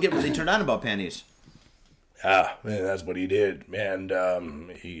some people get really turned on about panties. Ah, man, that's what he did, man.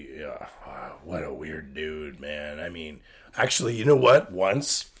 What a weird dude, man. I mean, actually, you know what?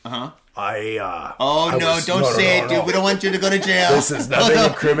 Once, Oh I no! was- Don't no, say no, it, dude. no. We don't want you to go to jail. This is nothing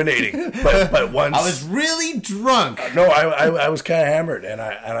incriminating, but once I was really drunk. no, I was kind of hammered, and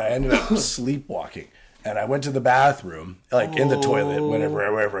I ended up sleepwalking. And I went to the bathroom, like in the toilet,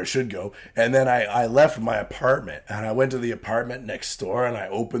 wherever I should go. And then I left my apartment, and I went to the apartment next door, and I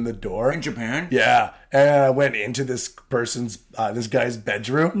opened the door. In Japan? Yeah. And I went into this guy's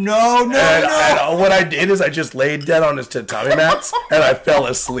bedroom. No. And what I did is I just laid down on his tatami mats, and I fell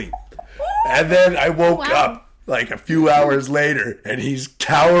asleep. And then I woke up like a few hours later, and he's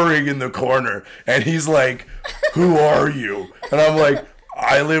cowering in the corner, and he's like, "Who are you?" And I'm like,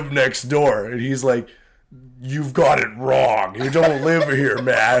 "I live next door." And he's like, "You've got it wrong. You don't live here,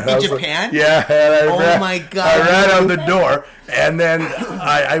 man." In Japan? Yeah. And My God. I ran out the door, and then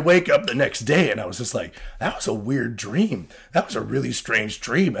I wake up the next day, and I was just like, that was a weird dream. That was a really strange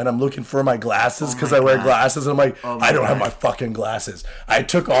dream. And I'm looking for my glasses because I wear glasses. And I'm like, I don't have my fucking glasses. I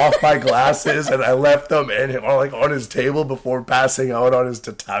took off my glasses and I left them on his table before passing out on his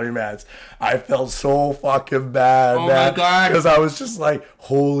tatami mats. I felt so fucking bad, Oh man. my God. Because I was just like,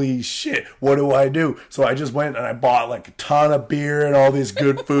 holy shit, what do I do? So I just went and I bought like a ton of beer and all these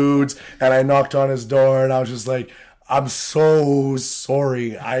good foods, and I knocked on his door, and I was just like, I'm so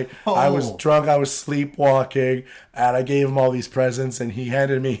sorry. I was drunk, I was sleepwalking, and I gave him all these presents, and he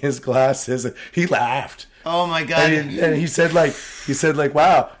handed me his glasses, and he laughed. Oh my God. And he said like,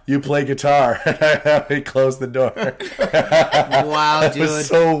 wow, you play guitar. And he closed the door. Wow, It dude. was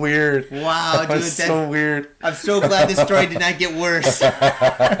so weird. Wow, It dude. was so weird. I'm so glad this story did not get worse.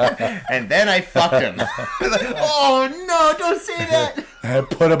 And then I fucked him. Oh no! Don't say that. I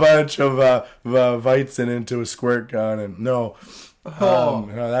put a bunch of Weizen into a squirt gun, and no,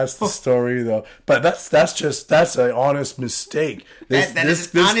 that's the story though. But that's an honest mistake. That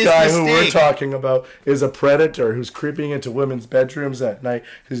is an honest guy who we're mistake. talking about is a predator who's creeping into women's bedrooms at night.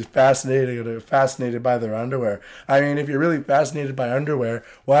 Who's fascinated by their underwear. I mean, if you're really fascinated by underwear,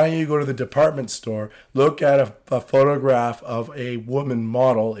 why don't you go to the department store, look at a photograph of a woman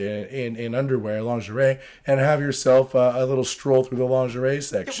model in underwear, lingerie, and have yourself a little stroll through the lingerie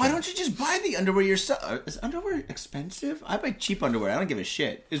section. Why don't you just buy the underwear yourself? Is underwear expensive? I buy cheap underwear. I don't give a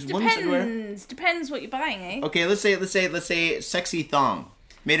shit. Is women's underwear? Depends what you're buying, eh? Okay, let's say sexy thong,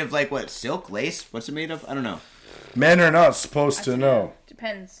 made of like what? Silk, lace? What's it made of? I don't know. Men are not supposed to know.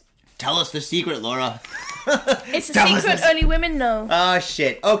 Depends. Tell us the secret, Laura. It's a Tell us secret this. only women know. Oh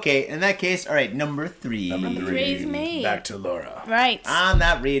shit. Okay, in that case, all right. Number three. Praise me. Back to Laura. Right. I'm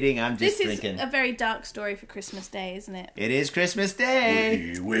not reading. I'm just This is drinking. a very dark story for Christmas Day, isn't it? It is Christmas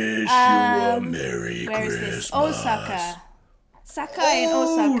Day. We wish you a Merry Where is Christmas. this? Osaka. Sakai in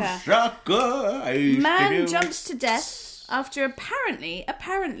Osaka. Osaka. Man jumps to death after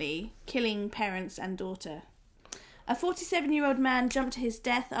apparently killing parents and daughter. A 47-year-old man jumped to his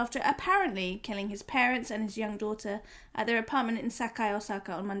death after apparently killing his parents and his young daughter at their apartment in Sakai,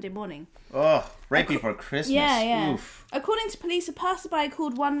 Osaka on Monday morning. Oh, right before Christmas. Yeah. Oof. According to police, a passerby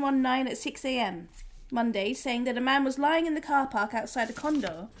called 119 at 6 a.m. Monday, saying that a man was lying in the car park outside a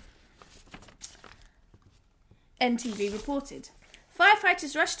condo. NTV reported.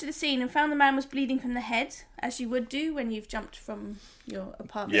 Firefighters rushed to the scene and found the man was bleeding from the head, as you would do when you've jumped from your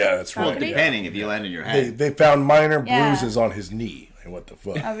apartment. Yeah, that's right. balcony. Depending if you land on your head. They found minor Yeah. bruises on his knee. Like, what the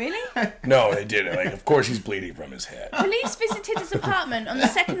fuck? Oh, really? No, they didn't. Like, of course he's bleeding from his head. Police visited his apartment on the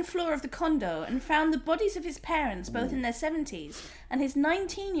second floor of the condo and found the bodies of his parents, both in their 70s, and his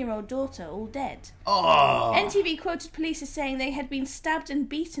 19-year-old daughter, all dead. Oh, NTV quoted police as saying they had been stabbed and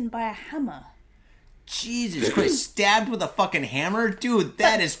beaten by a hammer. Jesus Christ. Stabbed with a fucking hammer? Dude,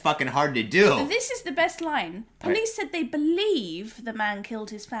 that is fucking hard to do. This is the best line. Police said they believe the man killed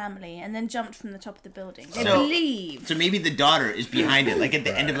his family and then jumped from the top of the building. They believe. So maybe the daughter is behind it, like at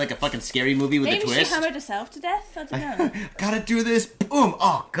the end of like a fucking scary movie with Maybe a she twist. hammered herself to death. I don't know. Gotta do this. Boom.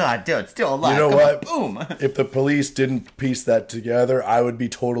 Oh, God, dude, still alive. You know Come what? on, boom. If the police didn't piece that together, I would be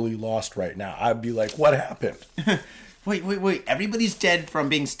totally lost right now. I'd be like, what happened? Wait. Everybody's dead from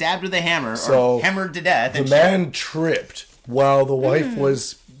being stabbed with a hammer So, or hammered to death. The and man tripped while the wife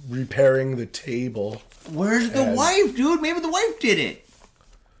was repairing the table. Where's the wife, dude? Maybe the wife did it.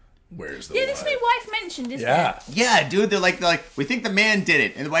 Where's the Yeah, wife? this new wife mentioned, isn't Yeah. it? Yeah, dude, they're like, we think the man did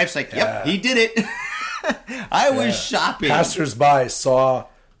it. And the wife's like, yep, Yeah. he did it. I was shopping. Passersby saw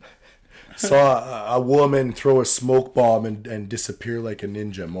a woman throw a smoke bomb and disappear like a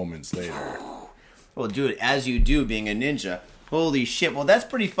ninja moments later. Well, dude, as you do being a ninja. Holy shit. Well, that's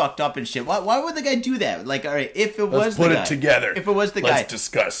pretty fucked up and shit. Why would the guy do that? Like, all right, if it was Let's the put guy. it together. If it was the guy. Let's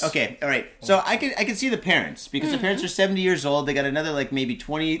discuss. Okay, all right. So I can see the parents because the parents are 70 years old. They got another like maybe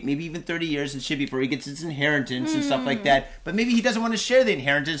 20, maybe even 30 years and shit before he gets his inheritance and stuff like that. But maybe he doesn't want to share the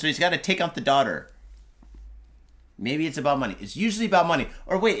inheritance, so he's got to take out the daughter. Maybe it's about money. It's usually about money.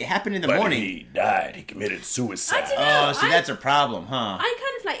 Or wait, it happened in the But morning. he died. He committed suicide. I don't know. Oh, so that's a problem, huh? I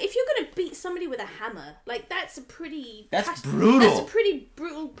kind of like, if you're going to beat somebody with a hammer, like, that's a pretty... That's brutal. That's a pretty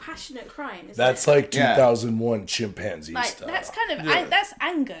brutal, passionate crime, isn't That's it? like Yeah. 2001 chimpanzee Like, style. that's kind of... that's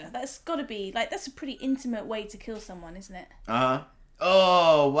anger. That's got to be... Like, that's a pretty intimate way to kill someone, isn't it? Uh-huh.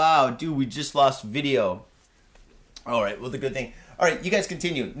 Oh, wow. Dude, we just lost video. All right, well, the good thing. All right, you guys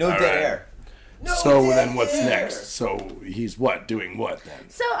continue. No All dead right. air. No So dead then what's air. next? So he's what? Doing what then?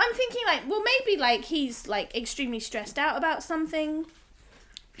 So I'm thinking, like, well, maybe, like, he's, like, extremely stressed out about something.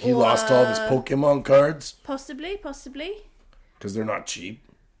 He lost all his Pokemon cards Possibly. because they're not cheap.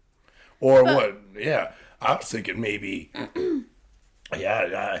 Or But- what? Yeah. I was thinking maybe... I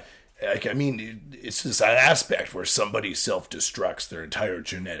mean, it's this aspect where somebody self-destructs their entire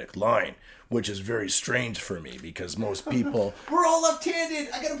genetic line, which is very strange for me because most people... We're all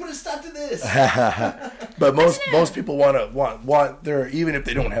left-handed. I gotta put a stop to this. But most people want their, even if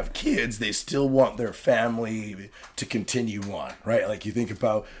they don't have kids, they still want their family to continue on, right? Like you think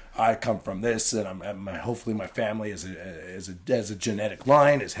about, I come from this, and hopefully my family as a genetic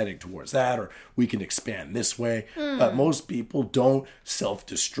line is heading towards that, or we can expand this way. But most people don't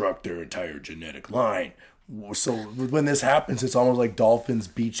self-destruct their entire genetic line. So when this happens, it's almost like dolphins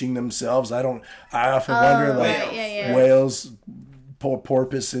beaching themselves. I often wonder, like yeah. whales,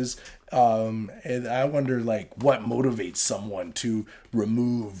 porpoises. And I wonder, like, what motivates someone to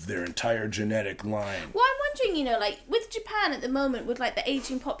remove their entire genetic line. Well, I'm wondering, like, with Japan at the moment, with, like, the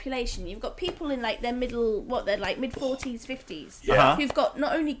aging population, you've got people in, like, their they're, like, mid-40s, 50s, Yeah. who've got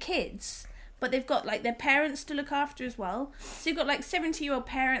not only kids, but they've got, like, their parents to look after as well. So you've got, like, 70-year-old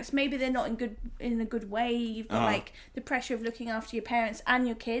parents, maybe they're not in a good way. You've got, like, the pressure of looking after your parents and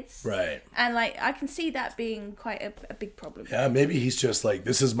your kids. Right. And, like, I can see that being quite a big problem. Yeah, maybe he's just like,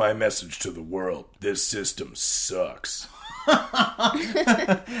 this is my message to the world. This system sucks.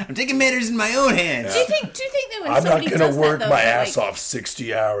 I'm taking matters in my own hands. Do you think that when I'm not somebody going does to work that, though, my that, ass like, off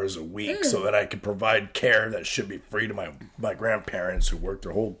 60 hours a week so that I can provide care that should be free to my grandparents who worked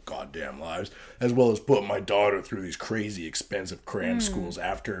their whole goddamn lives, as well as put my daughter through these crazy expensive cram schools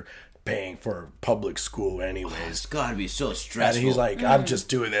after paying for public school anyways. It's gotta be so And stressful. he's like, I'm just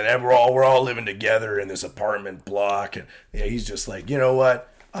doing that. And we're all living together in this apartment block. And yeah, he's just like, you know what?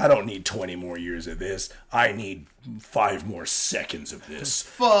 I don't need 20 more years of this. I need 5 more seconds of this.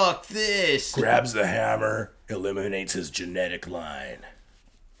 fuck this. Grabs the hammer, eliminates his genetic line.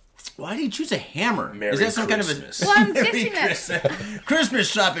 Why do you choose a hammer? Merry Is that some Christmas. Well, I'm Merry guessing that... Christmas. Christmas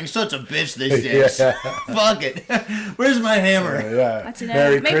shopping's such a bitch these days. Yeah. Fuck it. Where's my hammer? Yeah. I don't know.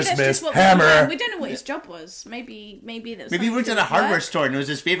 Merry Maybe Christmas, that's just what hammer. we don't know what his job was. Maybe that was Maybe he something worked to at do a with hardware work, store and it was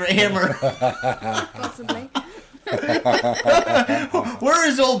his favorite hammer. possibly. Where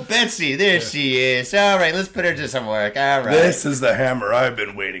is old Betsy? There she is. All right, let's put her to some work. All right. This is the hammer I've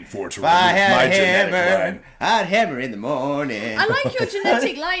been waiting for to If I remove had my a genetic hammer, line. I'd hammer in the morning. I like your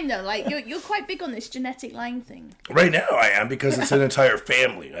genetic line though. Like you're quite big on this genetic line thing. Right now I am, because it's an entire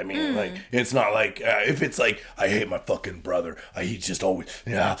family. I mean, like, it's not like, if it's like, I hate my fucking brother, he's just always,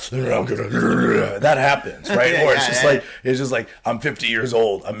 I'm gonna, that happens, right? Or it's just like, I'm 50 years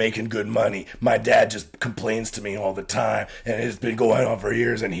old, I'm making good money, my dad just complains to me all the time, and it's been going on for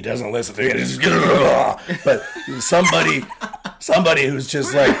years, and he doesn't listen to me. But somebody who's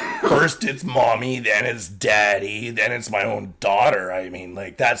just like, first it's mommy, then it's daddy, then it's my own daughter. I mean,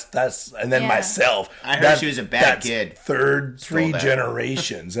 like, that's and then myself. I heard she was a bad kid. Third, three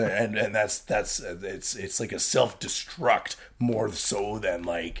generations, and that's it's like a self-destruct more so than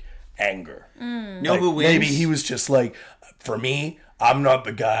like anger. Know Like, who wins? maybe he was just like, for me, I'm not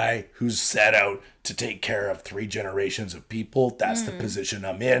the guy who's set out to take care of 3 generations of people. That's the position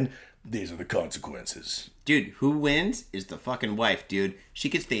I'm in. These are the consequences. Dude, who wins is the fucking wife, dude. She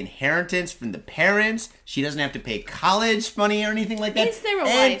gets the inheritance from the parents. She doesn't have to pay college money or anything like that. Is there a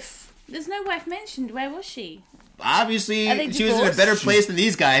And wife? There's no wife mentioned. Where was she? Obviously, Are they she was in a divorced? better place than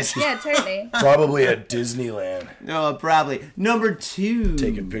these guys. Yeah, totally. Probably at Disneyland, No, probably. Number 2.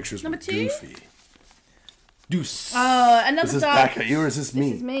 taking pictures Number with 2? Goofy. Deuce. Another Is this dark. back at you or is this me?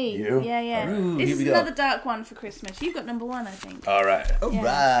 This is me. You? Yeah. Ooh, this here is we go. another dark one for Christmas. You got number 1, I think. All right. All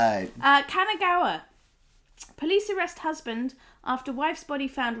yeah. right. Kanagawa. Police arrest husband after wife's body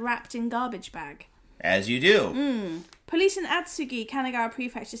found wrapped in garbage bag. As you do. Police in Atsugi, Kanagawa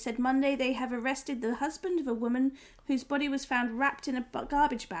Prefecture, said Monday they have arrested the husband of a woman whose body was found wrapped in a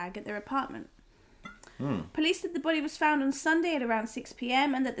garbage bag at their apartment. Police said the body was found on Sunday at around 6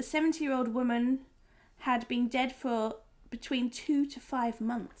 p.m. and that the 70-year-old woman had been dead for between 2 to 5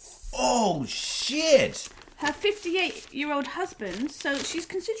 months. Oh, shit. Her 58-year-old husband, so she's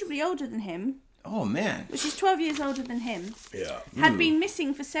considerably older than him, Oh, man. but she's 12 years older than him, Yeah. had been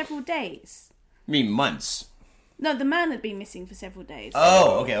missing for several days. I mean, months. No, the man had been missing for several days.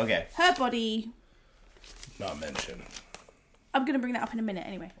 Oh, okay. Her body... Not mentioned. I'm going to bring that up in a minute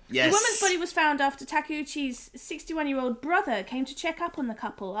anyway. Yes. The woman's body was found after Takeuchi's 61-year-old brother came to check up on the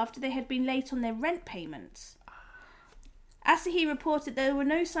couple after they had been late on their rent payments. Asahi reported there were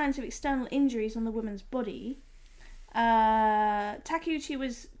no signs of external injuries on the woman's body. Takeuchi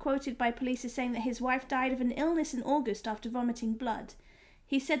was quoted by police as saying that his wife died of an illness in August after vomiting blood.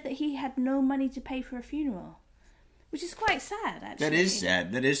 He said that he had no money to pay for a funeral, which is quite sad, actually. That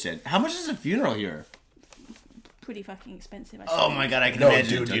is sad. How much is a funeral here? Pretty fucking expensive, I Oh, think. my God, I can No,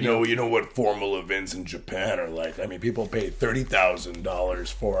 imagine. dude, you know what formal events in Japan are like. I mean, people pay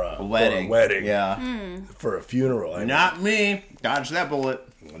 $30,000 for a wedding. For a wedding. Yeah. For a funeral. I mean, Not me. Dodge that bullet.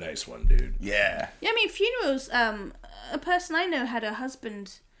 a nice one, dude. Yeah. Yeah, I mean, funerals, a person I know had her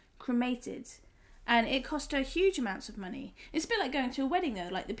husband cremated, and it cost her huge amounts of money. It's a bit like going to a wedding, though.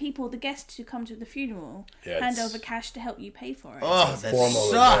 Like, the guests who come to the funeral hand over cash to help you pay for it. Oh, that Formal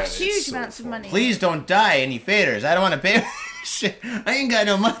sucks. event. Huge so amounts of money. Please don't die any faders. I don't want to pay. Shit, I ain't got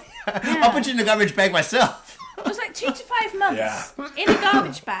no money. I'll put you in the garbage bag myself. It was like 2 to 5 months Yeah. in a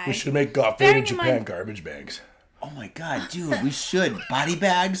garbage bag. We should make Fade Bearing in in Japan mind- garbage bags. Oh my God, dude, we should. Body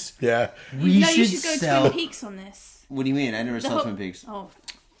bags? Yeah. We no, should you should go sell. Twin Peaks on this. What do you mean? I never The saw whole- Twin Peaks. Oh.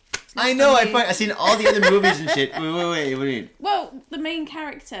 I know, funny. I've seen all the other movies and shit. Wait, what do you mean? Well, the main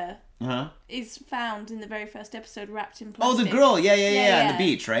character Huh? is found in the very first episode wrapped in Oh, plastic. the girl. Yeah, on Yeah. the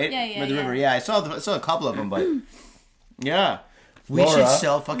beach, right? Yeah, By the yeah. river. Yeah, I saw a couple of them, but yeah. We Laura? should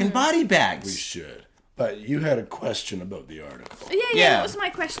sell fucking body bags. We should. But you had a question about the article. Yeah, what was my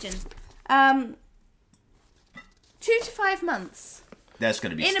question? 2 to 5 months That's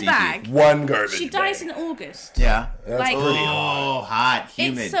gonna be in stinky. a bag. One garbage She dies bag. in August. Yeah. That's like- pretty hot. Oh, hot,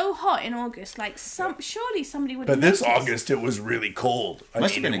 humid. It's so hot in August. Like, surely somebody would. But this notice. August, it was really cold.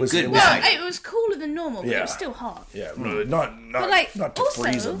 Must have been it a was, good it was, bag. Well, it was cooler than normal, but it Yeah. was still hot. Yeah, not like, not to also-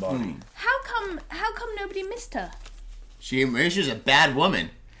 freeze a body. How come nobody missed her? Maybe she's a bad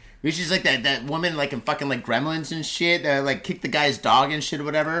woman. Maybe she's like that woman like in fucking like Gremlins and shit that like kicked the guy's dog and shit or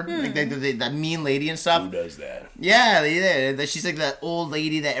whatever. Like that mean lady and stuff. Who does that? Yeah, she's like that old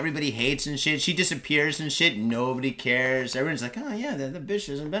lady that everybody hates and shit. She disappears and shit. Nobody cares. Everyone's like, oh yeah, the bitch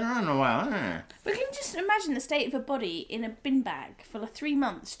hasn't been around in a while. Huh? But can you just imagine the state of a body in a bin bag for like 3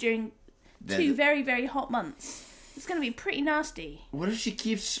 months during That- 2 very, very hot months? It's going to be pretty nasty. What if she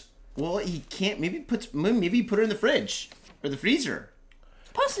keeps? Well, he can't. Maybe put her in the fridge or the freezer.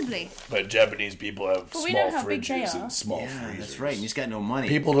 Possibly. But Japanese people have But we small know how big they fridges are. and small Yeah, freezers. that's right. And he's got no money,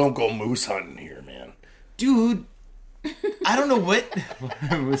 People don't go moose hunting here, man. dude. I don't know what.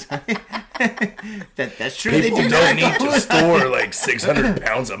 That's true. People they do don't not need to store like 600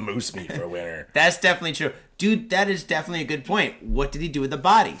 pounds of moose meat for winter. That's definitely true. Dude, that is definitely a good point. What did he do with the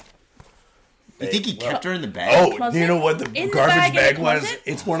body? You think he kept her in the bag? Oh, Closet? you know what the In the garbage bag in bag the was? closet?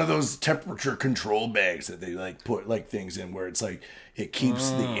 It's one of those temperature control bags that they like put like things in where it's like it keeps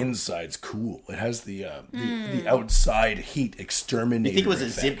the insides cool. It has the outside heat exterminator. You think it was a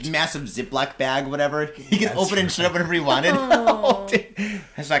effect. massive Ziploc bag, whatever? He could open it and shut up whenever he wanted. Oh,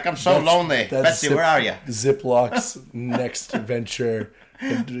 it's like, I'm so lonely. Betsy, where are you? Ziploch's next venture.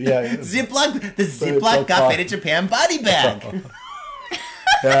 And, yeah, Ziploc, the But Ziploc it's all Cafe de Japan body bag.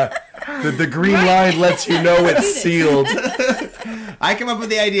 yeah. The green line lets you know it's sealed. I come up with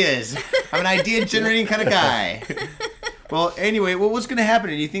the ideas. I'm an idea generating kind of guy. Well, anyway, what's going to happen?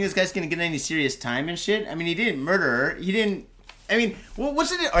 Do you think this guy's going to get any serious time and shit? I mean, he didn't murder her. He didn't. I mean,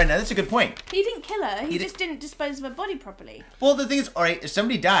 what's it? All right, now that's a good point. He didn't kill her. He just didn't dispose of her body properly. Well, the thing is, all right, if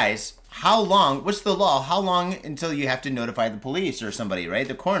somebody dies, how long? What's the law? How long until you have to notify the police or somebody, right?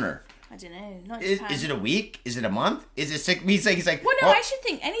 The coroner. I don't know. Not Is it a week? Is it a month? Is it 6? He's like. Well, no, oh, I should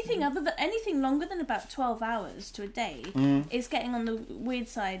think anything longer than about 12 hours to a day is getting on the weird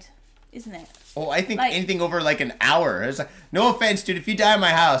side, isn't it? Oh, I think like- anything over like an hour. It's like, no offense, dude. If you die in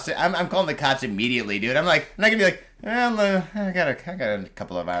my house, I'm calling the cops immediately, dude. I'm not gonna be like, well, I got a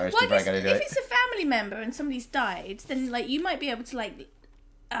couple of hours Well, before I I gotta guess do if it. it's a family member and somebody's died, then like you might be able to like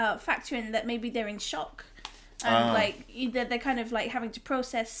factor in that maybe they're in shock and like either they're kind of like having to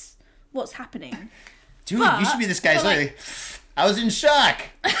process what's happening. Dude, but- you should be this guy's but, like- lady. I was in shock.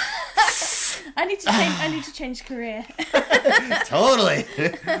 I need to change career. Totally.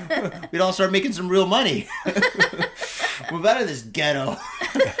 We'd all start making some real money. Move out of this ghetto.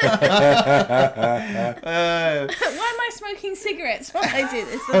 Why am I smoking cigarettes while I do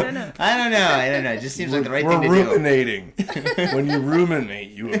this? I don't know. I don't know. It just seems like the right We're thing to do. ruminating. When you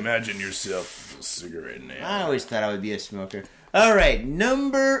ruminate, you imagine yourself a cigarette in there. I always thought I would be a smoker. All right,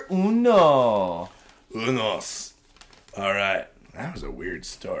 number uno. Unos. All right. That was a weird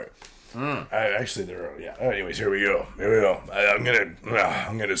start. Actually, there are, yeah. Anyways, here we go. I'm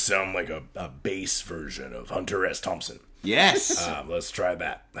gonna sound like a bass version of Hunter S. Thompson. Yes. Let's try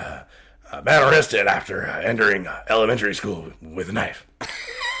that. Man arrested after entering elementary school with a knife.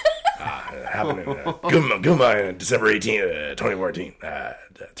 It happened in Guma on December 18th, 2014,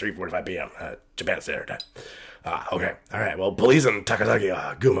 3:45 p.m. Japan Standard Time. Okay. All right. Well, police in Takasaki,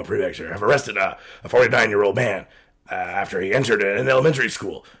 Guma Prefecture, have arrested a 49-year-old man after he entered an elementary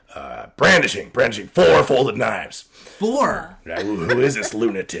school, brandishing 4 folded knives. 4. Who is this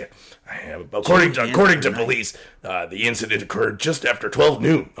lunatic? According to police, the incident occurred just after 12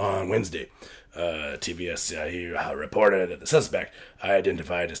 noon on Wednesday. TBS reported that the suspect,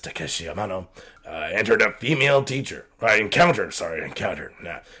 identified as Takeshi Amano, encountered a female teacher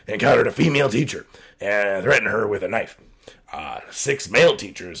and threatened her with a knife. 6 male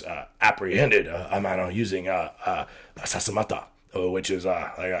teachers apprehended Amano using a sasamata, which is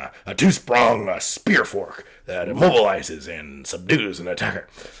like a 2-sprung spear fork that immobilizes and subdues an attacker.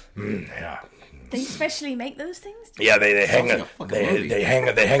 Yeah. They specially make those things? Yeah, they hang like a fucking movie. they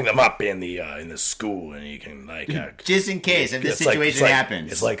hang them up in the school, and you can like Just in case if this it's like- situation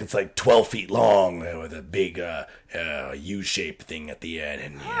happens. It's like 12 feet long with a big U-shaped thing at the end,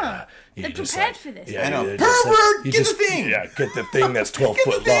 and you They're just prepared like, for this. Yeah, I know. you just, Pervert! you Get the just- thing! Yeah, get the thing that's 12 Get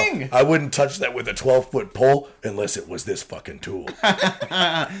the foot long. thing! I wouldn't touch that with a 12-foot pole unless it was this fucking tool.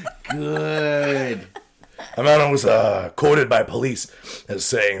 Good. Amano was quoted by police as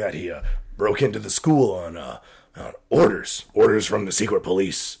saying that he broke into the school on orders from the secret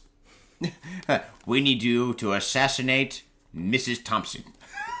police. We need you to assassinate Mrs. Thompson,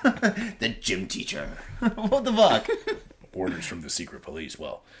 the gym teacher. What the fuck? Orders from the secret police.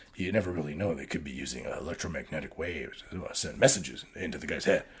 Well, you never really know. They could be using electromagnetic waves to send messages into the guy's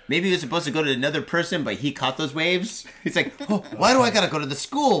head. Maybe he was supposed to go to another person, but he caught those waves. He's like, oh, why do I gotta go to the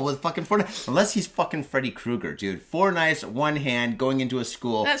school with fucking 4 knives? Unless he's fucking Freddy Krueger, dude. 4 knives, 1 hand, going into a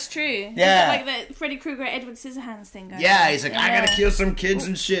school. That's true. Yeah. Like the Freddy Krueger, Edward Scissorhands thing going Yeah, on. he's like, I gotta kill some kids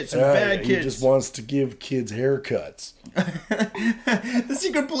and shit, some bad He kids. just wants to give kids haircuts. The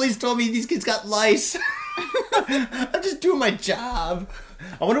secret police told me these kids got lice. I'm just doing my job.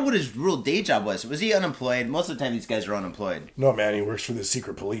 I wonder what his real day job was. Was he unemployed? Most of the time, these guys are unemployed. No, man, he works for the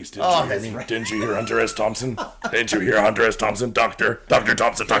secret police. Didn't Oh, you hear that's me? right. Didn't you hear Hunter S. Thompson? Didn't you hear Hunter S. Thompson? Dr.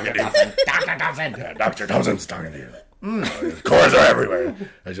 Thompson talking to you. Dr. Thompson. Yeah, Dr. Thompson's talking to you. Cords are everywhere.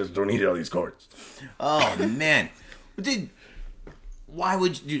 I just don't need all these cords. Oh, man. Dude, why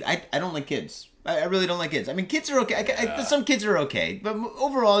would you... Dude, I don't like kids. I really don't like kids. I mean, kids are okay. Some kids are okay. But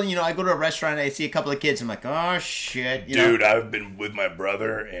overall, I go to a restaurant and I see a couple of kids. I'm like, oh, shit. Dude, I've been with my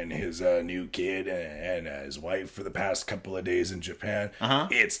brother and his new kid and his wife for the past couple of days in Japan.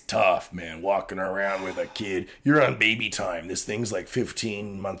 It's tough, man, walking around with a kid. You're on baby time. This thing's like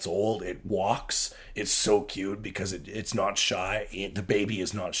 15 months old. It walks. It's so cute because it's not shy. The baby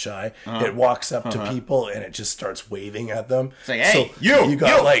is not shy. It walks up to people and it just starts waving at them. It's like, hey, you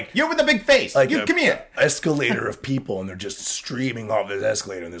got you with the big face. Like come here. Escalator of people, and they're just streaming off this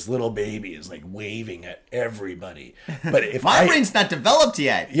escalator, and this little baby is like waving at everybody. But if my brain's not developed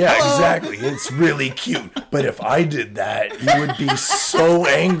yet. Yeah, exactly. It's really cute. But if I did that, you would be so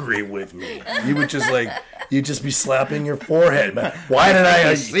angry with me. You would just you'd just be slapping your forehead. Man, why did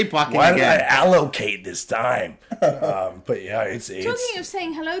I sleepwalking? Why did I allocate this time? But yeah, it's talking of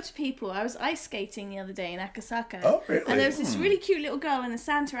saying hello to people. I was ice skating the other day in Akasaka. Oh, really? And there was this really cute little girl in a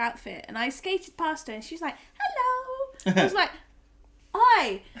Santa outfit, and I skated past her, and she was like, "Hello." I was like,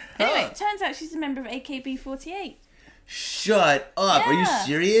 "Hi." Anyway, it turns out she's a member of AKB48. Shut up! Yeah. Are you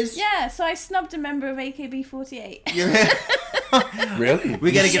serious? Yeah. So I snubbed a member of AKB48. Really?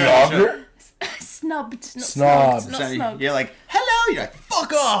 We gotta get her on the show. Snubbed, not Snobbed. snubbed, not snubbed. You're like, hello. You're like,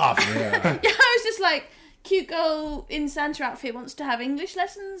 fuck off. Yeah. Yeah, I was just like, cute girl in Santa outfit wants to have English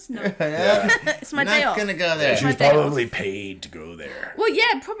lessons? No. It's my day Not off. gonna go there. She was day probably paid to go there. Well,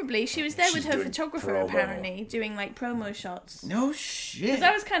 yeah, probably. She was there She's with her doing photographer, promo. apparently, doing, like, promo shots. No shit. Because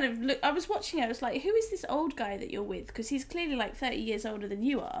I was kind of... I was watching it, I was like, who is this old guy that you're with? Because he's clearly, like, 30 years older than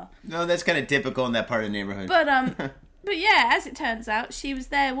you are. No, that's kind of typical in that part of the neighborhood. But yeah, as it turns out, she was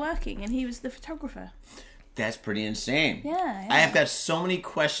there working, and he was the photographer. That's pretty insane. Yeah. I have got so many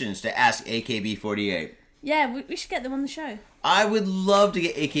questions to ask AKB48. Yeah, we should get them on the show. I would love to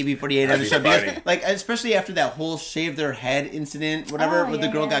get AKB48 on the show because, like, especially after that whole shave their head incident, whatever, where the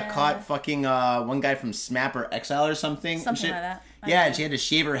girl got caught fucking one guy from SMAP or Exile or something. Something like that. Yeah, and she had to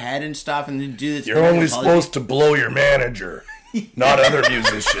shave her head and stuff and then do this. You're only supposed to blow your manager, not other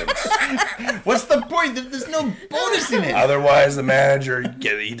musicians. What's the point? There's no bonus in it. Otherwise, the manager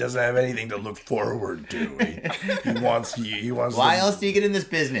he doesn't have anything to look forward to. He wants. Why else do you get in this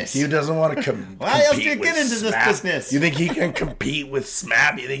business? He doesn't want to compete. Why else do you with get into this SMAP. business? You think he can compete with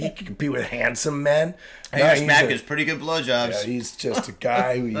SMAP? You think he can compete with handsome men? Hey, SMAP gives pretty good blowjobs. Yeah, he's just a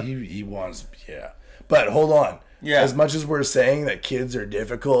guy who he wants. Yeah, but hold on. Yeah. As much as we're saying that kids are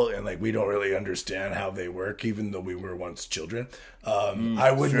difficult and like we don't really understand how they work, even though we were once children,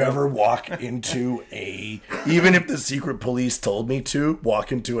 I would never walk into even if the secret police told me to,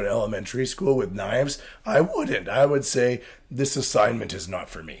 walk into an elementary school with knives. I wouldn't. I would say this assignment is not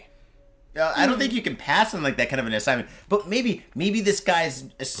for me. I don't think you can pass on like that kind of an assignment. But maybe this guy's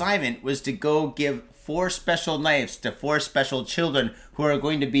assignment was to go give 4 special knives to 4 special children who are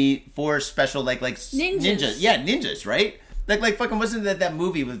going to be 4 special like ninjas. Yeah, ninjas, right? Like fucking wasn't that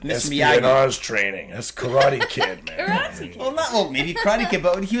movie with Mr. Miyagi? Espionage training. That's Karate Kid, man. Karate Kid. Well, maybe Karate Kid,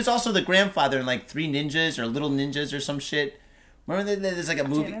 but he was also the grandfather in like 3 Ninjas or Little Ninjas or some shit. Remember there's like a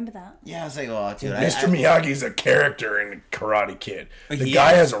movie? I remember that. Yeah, I was like, oh, dude. Mr. Miyagi's a character in Karate Kid. The He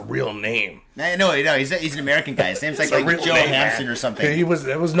guy is. has a real name. No, he's an American guy. His name's like It's a real Joe name, Hampson man. or something. It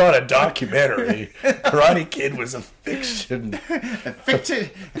was not a documentary. Karate Kid was a fiction. A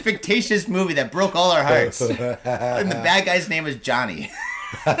fictitious movie that broke all our hearts. And the bad guy's name was Johnny.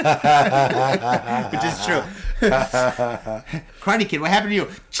 Which is true. Karate Kid, what happened to you?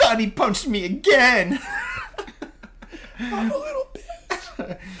 Johnny punched me again. I'm a little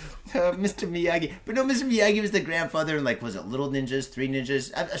bitch. Mr. Miyagi. But no, Mr. Miyagi was the grandfather in, like, was it Little Ninjas, 3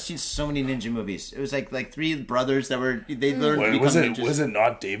 Ninjas? I've seen so many ninja movies. It was like 3 brothers that they learned to become ninjas. Was it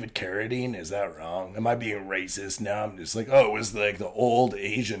not David Carradine? Is that wrong? Am I being racist now? I'm just like, oh, it was like the old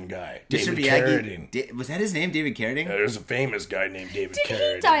Asian guy, Mr. David Miyagi. Carradine. Was that his name, David Carradine? There's a famous guy named David Did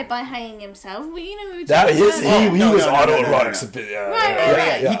Carradine. he die by hanging himself? Well, you know who That is he no, was no, autoerotic. no.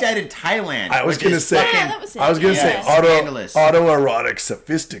 Right. He died in Thailand. I was which gonna is say. fucking- Yeah, that was it. I was gonna say Yeah. Scandalous. autoerotic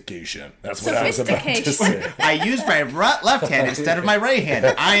sophistication. That's what I was about to say. I used my left hand instead of my right hand.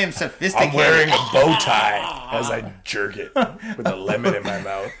 I am sophisticated. I'm wearing a bow tie as I jerk it with a lemon in my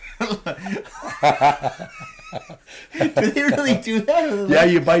mouth. Do they really do that? Yeah,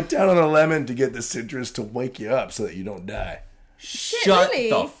 you bite down on a lemon to get the citrus to wake you up so that you don't die. Shut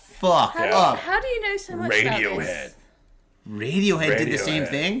really? the fuck up. How do you know so much about Radiohead. this? Radiohead did the same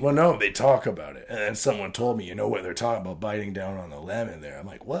thing? Well, no, they talk about it. And then someone told me, you know what, they're talking about biting down on the lemon there. I'm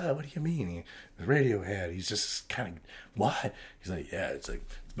like, what? What do you mean? Radiohead. He's just kind of, what? He's like, yeah, it's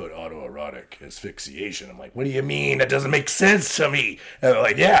about autoerotic asphyxiation. I'm like, what do you mean? That doesn't make sense to me. And they're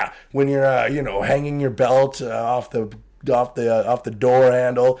like, yeah, when you're, hanging your belt off the the door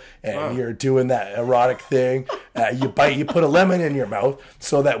handle, and you're doing that erotic thing. You put a lemon in your mouth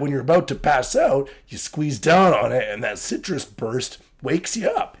so that when you're about to pass out, you squeeze down on it, and that citrus burst wakes you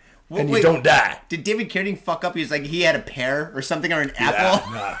up. And you don't die. Did David Carradine fuck up? He was like, he had a pear or something, or an apple?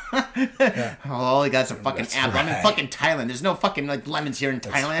 Yeah. Oh, all he got's a fucking apple. Right. I'm in fucking Thailand. There's no fucking like lemons here in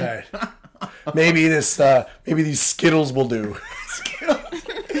Thailand. Right. Maybe these Skittles will do.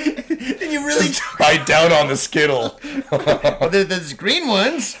 Then you really Bite down on the Skittle. well, there's green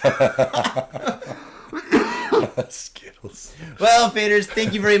ones. Skittles. Well, faders,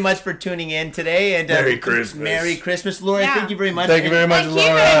 thank you very much for tuning in today. And Merry Christmas. Merry Christmas, Laura. Yeah. Thank you very much. Thank you very much, Thank you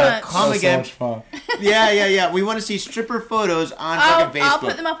Laura. very much. Come That's again. So much fun. Yeah. We want to see stripper photos on fucking Facebook. I'll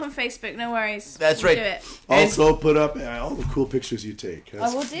put them up on Facebook. No worries. That's We'll right. Do it. Also, put up all the cool pictures you take.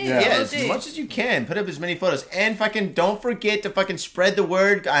 I will do. Yeah. Yeah, I will as do. much as you can. Put up as many photos. And fucking don't forget to fucking spread the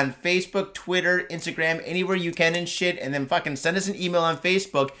word on Facebook, Twitter, Instagram, anywhere you can and shit. And then fucking send us an email on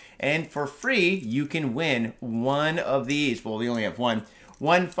Facebook. And for free, you can win one of these. Well, we only have one.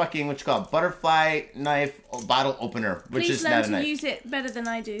 One fucking, what you call it, butterfly knife bottle opener, which Please is learn not a to knife. use it better than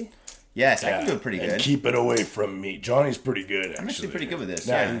I do. Yes, I can do it pretty And good. keep it away from me. Johnny's pretty good, actually. I'm actually pretty good with this.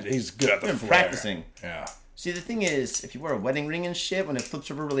 Yeah, Yeah. he's good at the Been flair. practicing. Yeah. See, the thing is, if you wear a wedding ring and shit, when it flips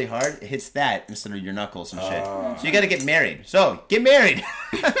over really hard, it hits that instead of your knuckles and shit. So you gotta get married. So, get married!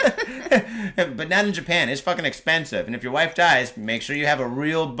 But not in Japan. It's fucking expensive. And if your wife dies, make sure you have a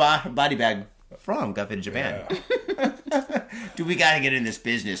real body bag from Got Faded Japan. Yeah. Dude, we gotta get in this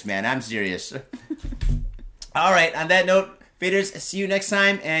business, man. I'm serious. Alright, on that note, faders, see you next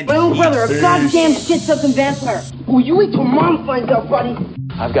time, and My own brother, a Peace. goddamn shit-sucking vampire. Oh, you wait till Mom finds out, buddy.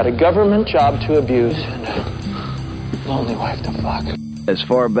 I've got a government job to abuse and a lonely wife to fuck. As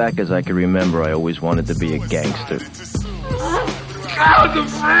far back as I can remember, I always wanted to be a gangster. God, the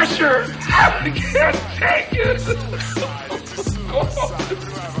pressure! I can't take it!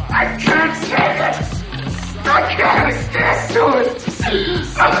 I can't take it! I can't stand to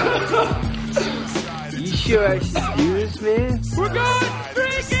it! You sure I should do this, man? We're going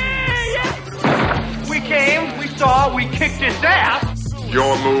freaky! We came, we saw, we kicked his ass!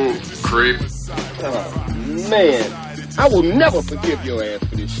 Your move, creep. Man, I will never forgive your ass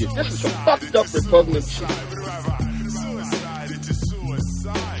for this shit. This is some fucked up repugnant shit.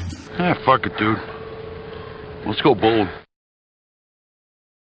 Ah, fuck it, dude. Let's go bold.